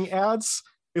without any ads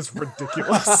is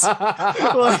ridiculous.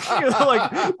 like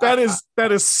that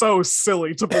is so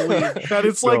silly to believe that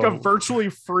it's like a virtually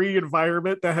free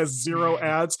environment that has zero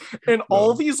ads, and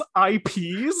all these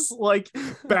IPs like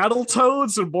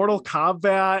Battletoads and Mortal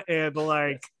Kombat and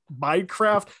like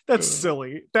Minecraft. That's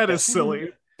silly. That is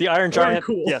silly. The Iron Giant.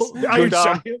 Cool. Yes. The Iron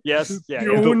Giant. Yes. Yeah.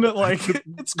 Dune, like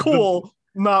it's cool.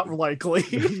 Not likely.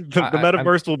 The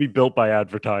metaverse will be built by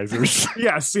advertisers.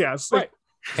 Yes. Right.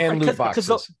 And loot boxes.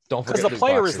 Don't forget, because the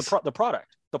player is the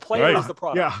product. The player is the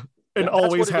product. Yeah, and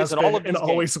always has been, and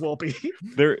always will be.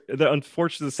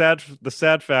 The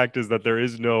sad fact is that there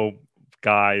is no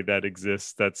guy that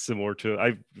exists that's similar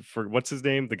to what's his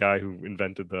name? The guy who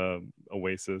invented the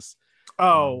Oasis.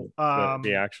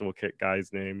 The actual kit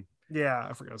guy's name. Yeah,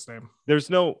 I forgot his name. There's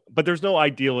no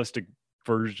idealistic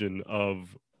version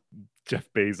of Jeff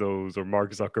Bezos or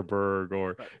Mark Zuckerberg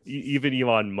or even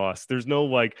Elon Musk. There's no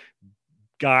like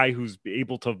guy who's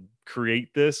able to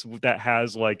create this that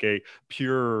has like a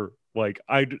pure like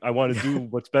I want to do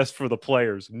what's best for the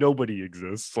players. Nobody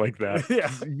exists like that.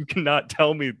 Yeah. You cannot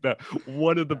tell me that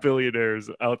one of the billionaires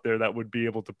out there that would be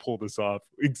able to pull this off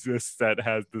exists, that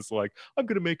has this like, I'm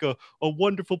gonna make a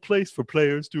wonderful place for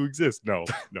players to exist. No,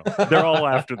 they're all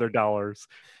after their dollars.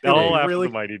 They're all after the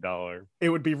mighty dollar. It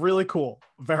would be really cool.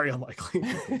 Very unlikely.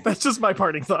 That's just my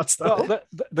parting thoughts though. Well,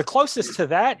 the closest to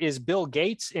that is Bill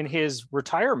Gates in his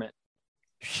retirement.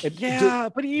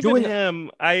 But even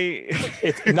him,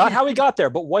 it's not how he got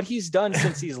there, but what he's done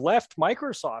since he's left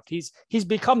Microsoft. He's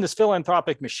become this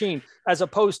philanthropic machine, as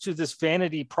opposed to this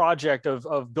vanity project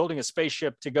of building a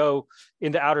spaceship to go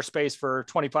into outer space for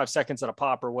 25 seconds at a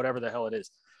pop or whatever the hell it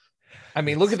is. I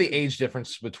mean, look at the age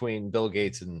difference between Bill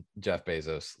Gates and Jeff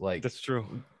Bezos. Like, that's true.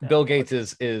 Bill Gates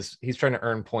is he's trying to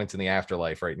earn points in the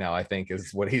afterlife right now, I think,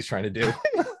 is what he's trying to do.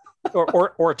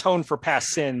 or atone for past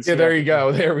sins. Yeah, there you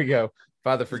go. There we go.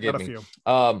 Father, forgive me.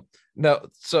 No,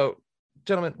 so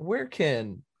gentlemen, where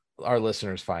can our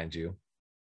listeners find you?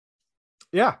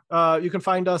 Yeah, you can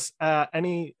find us at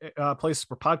any place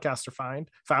where podcasts are found.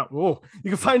 You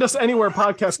can find us anywhere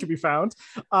podcasts can be found.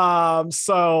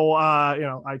 So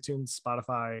iTunes,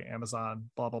 Spotify, Amazon,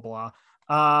 blah blah blah.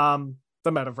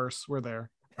 The metaverse, we're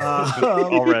there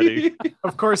already.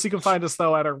 Of course, you can find us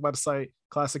though at our website,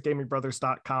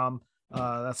 classicgamingbrothers.com.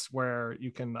 That's where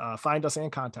you can find us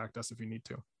and contact us if you need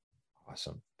to.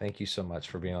 Awesome. Thank you so much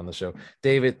for being on the show.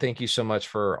 David, thank you so much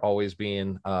for always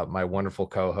being my wonderful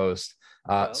co-host.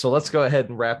 So let's go ahead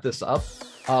and wrap this up.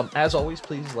 As always,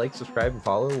 please like, subscribe, and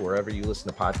follow wherever you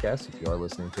listen to podcasts. If you are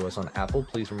listening to us on Apple,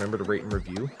 please remember to rate and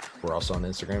review. We're also on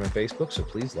Instagram and Facebook, so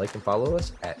please like and follow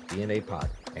us at DNA Pod,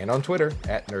 and on Twitter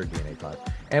at NerdDNAPod,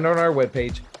 and on our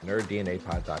webpage,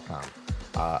 nerddnapod.com.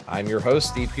 I'm your host,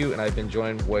 Steve Pugh, and I've been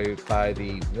joined by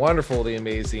the wonderful, the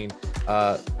amazing,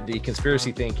 the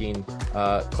conspiracy thinking,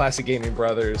 Classic Gaming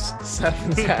Brothers, Seth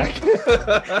and Zach,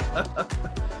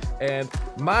 and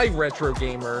my retro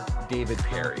gamer, David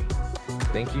Perry.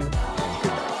 Thank you.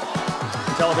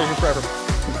 Television forever.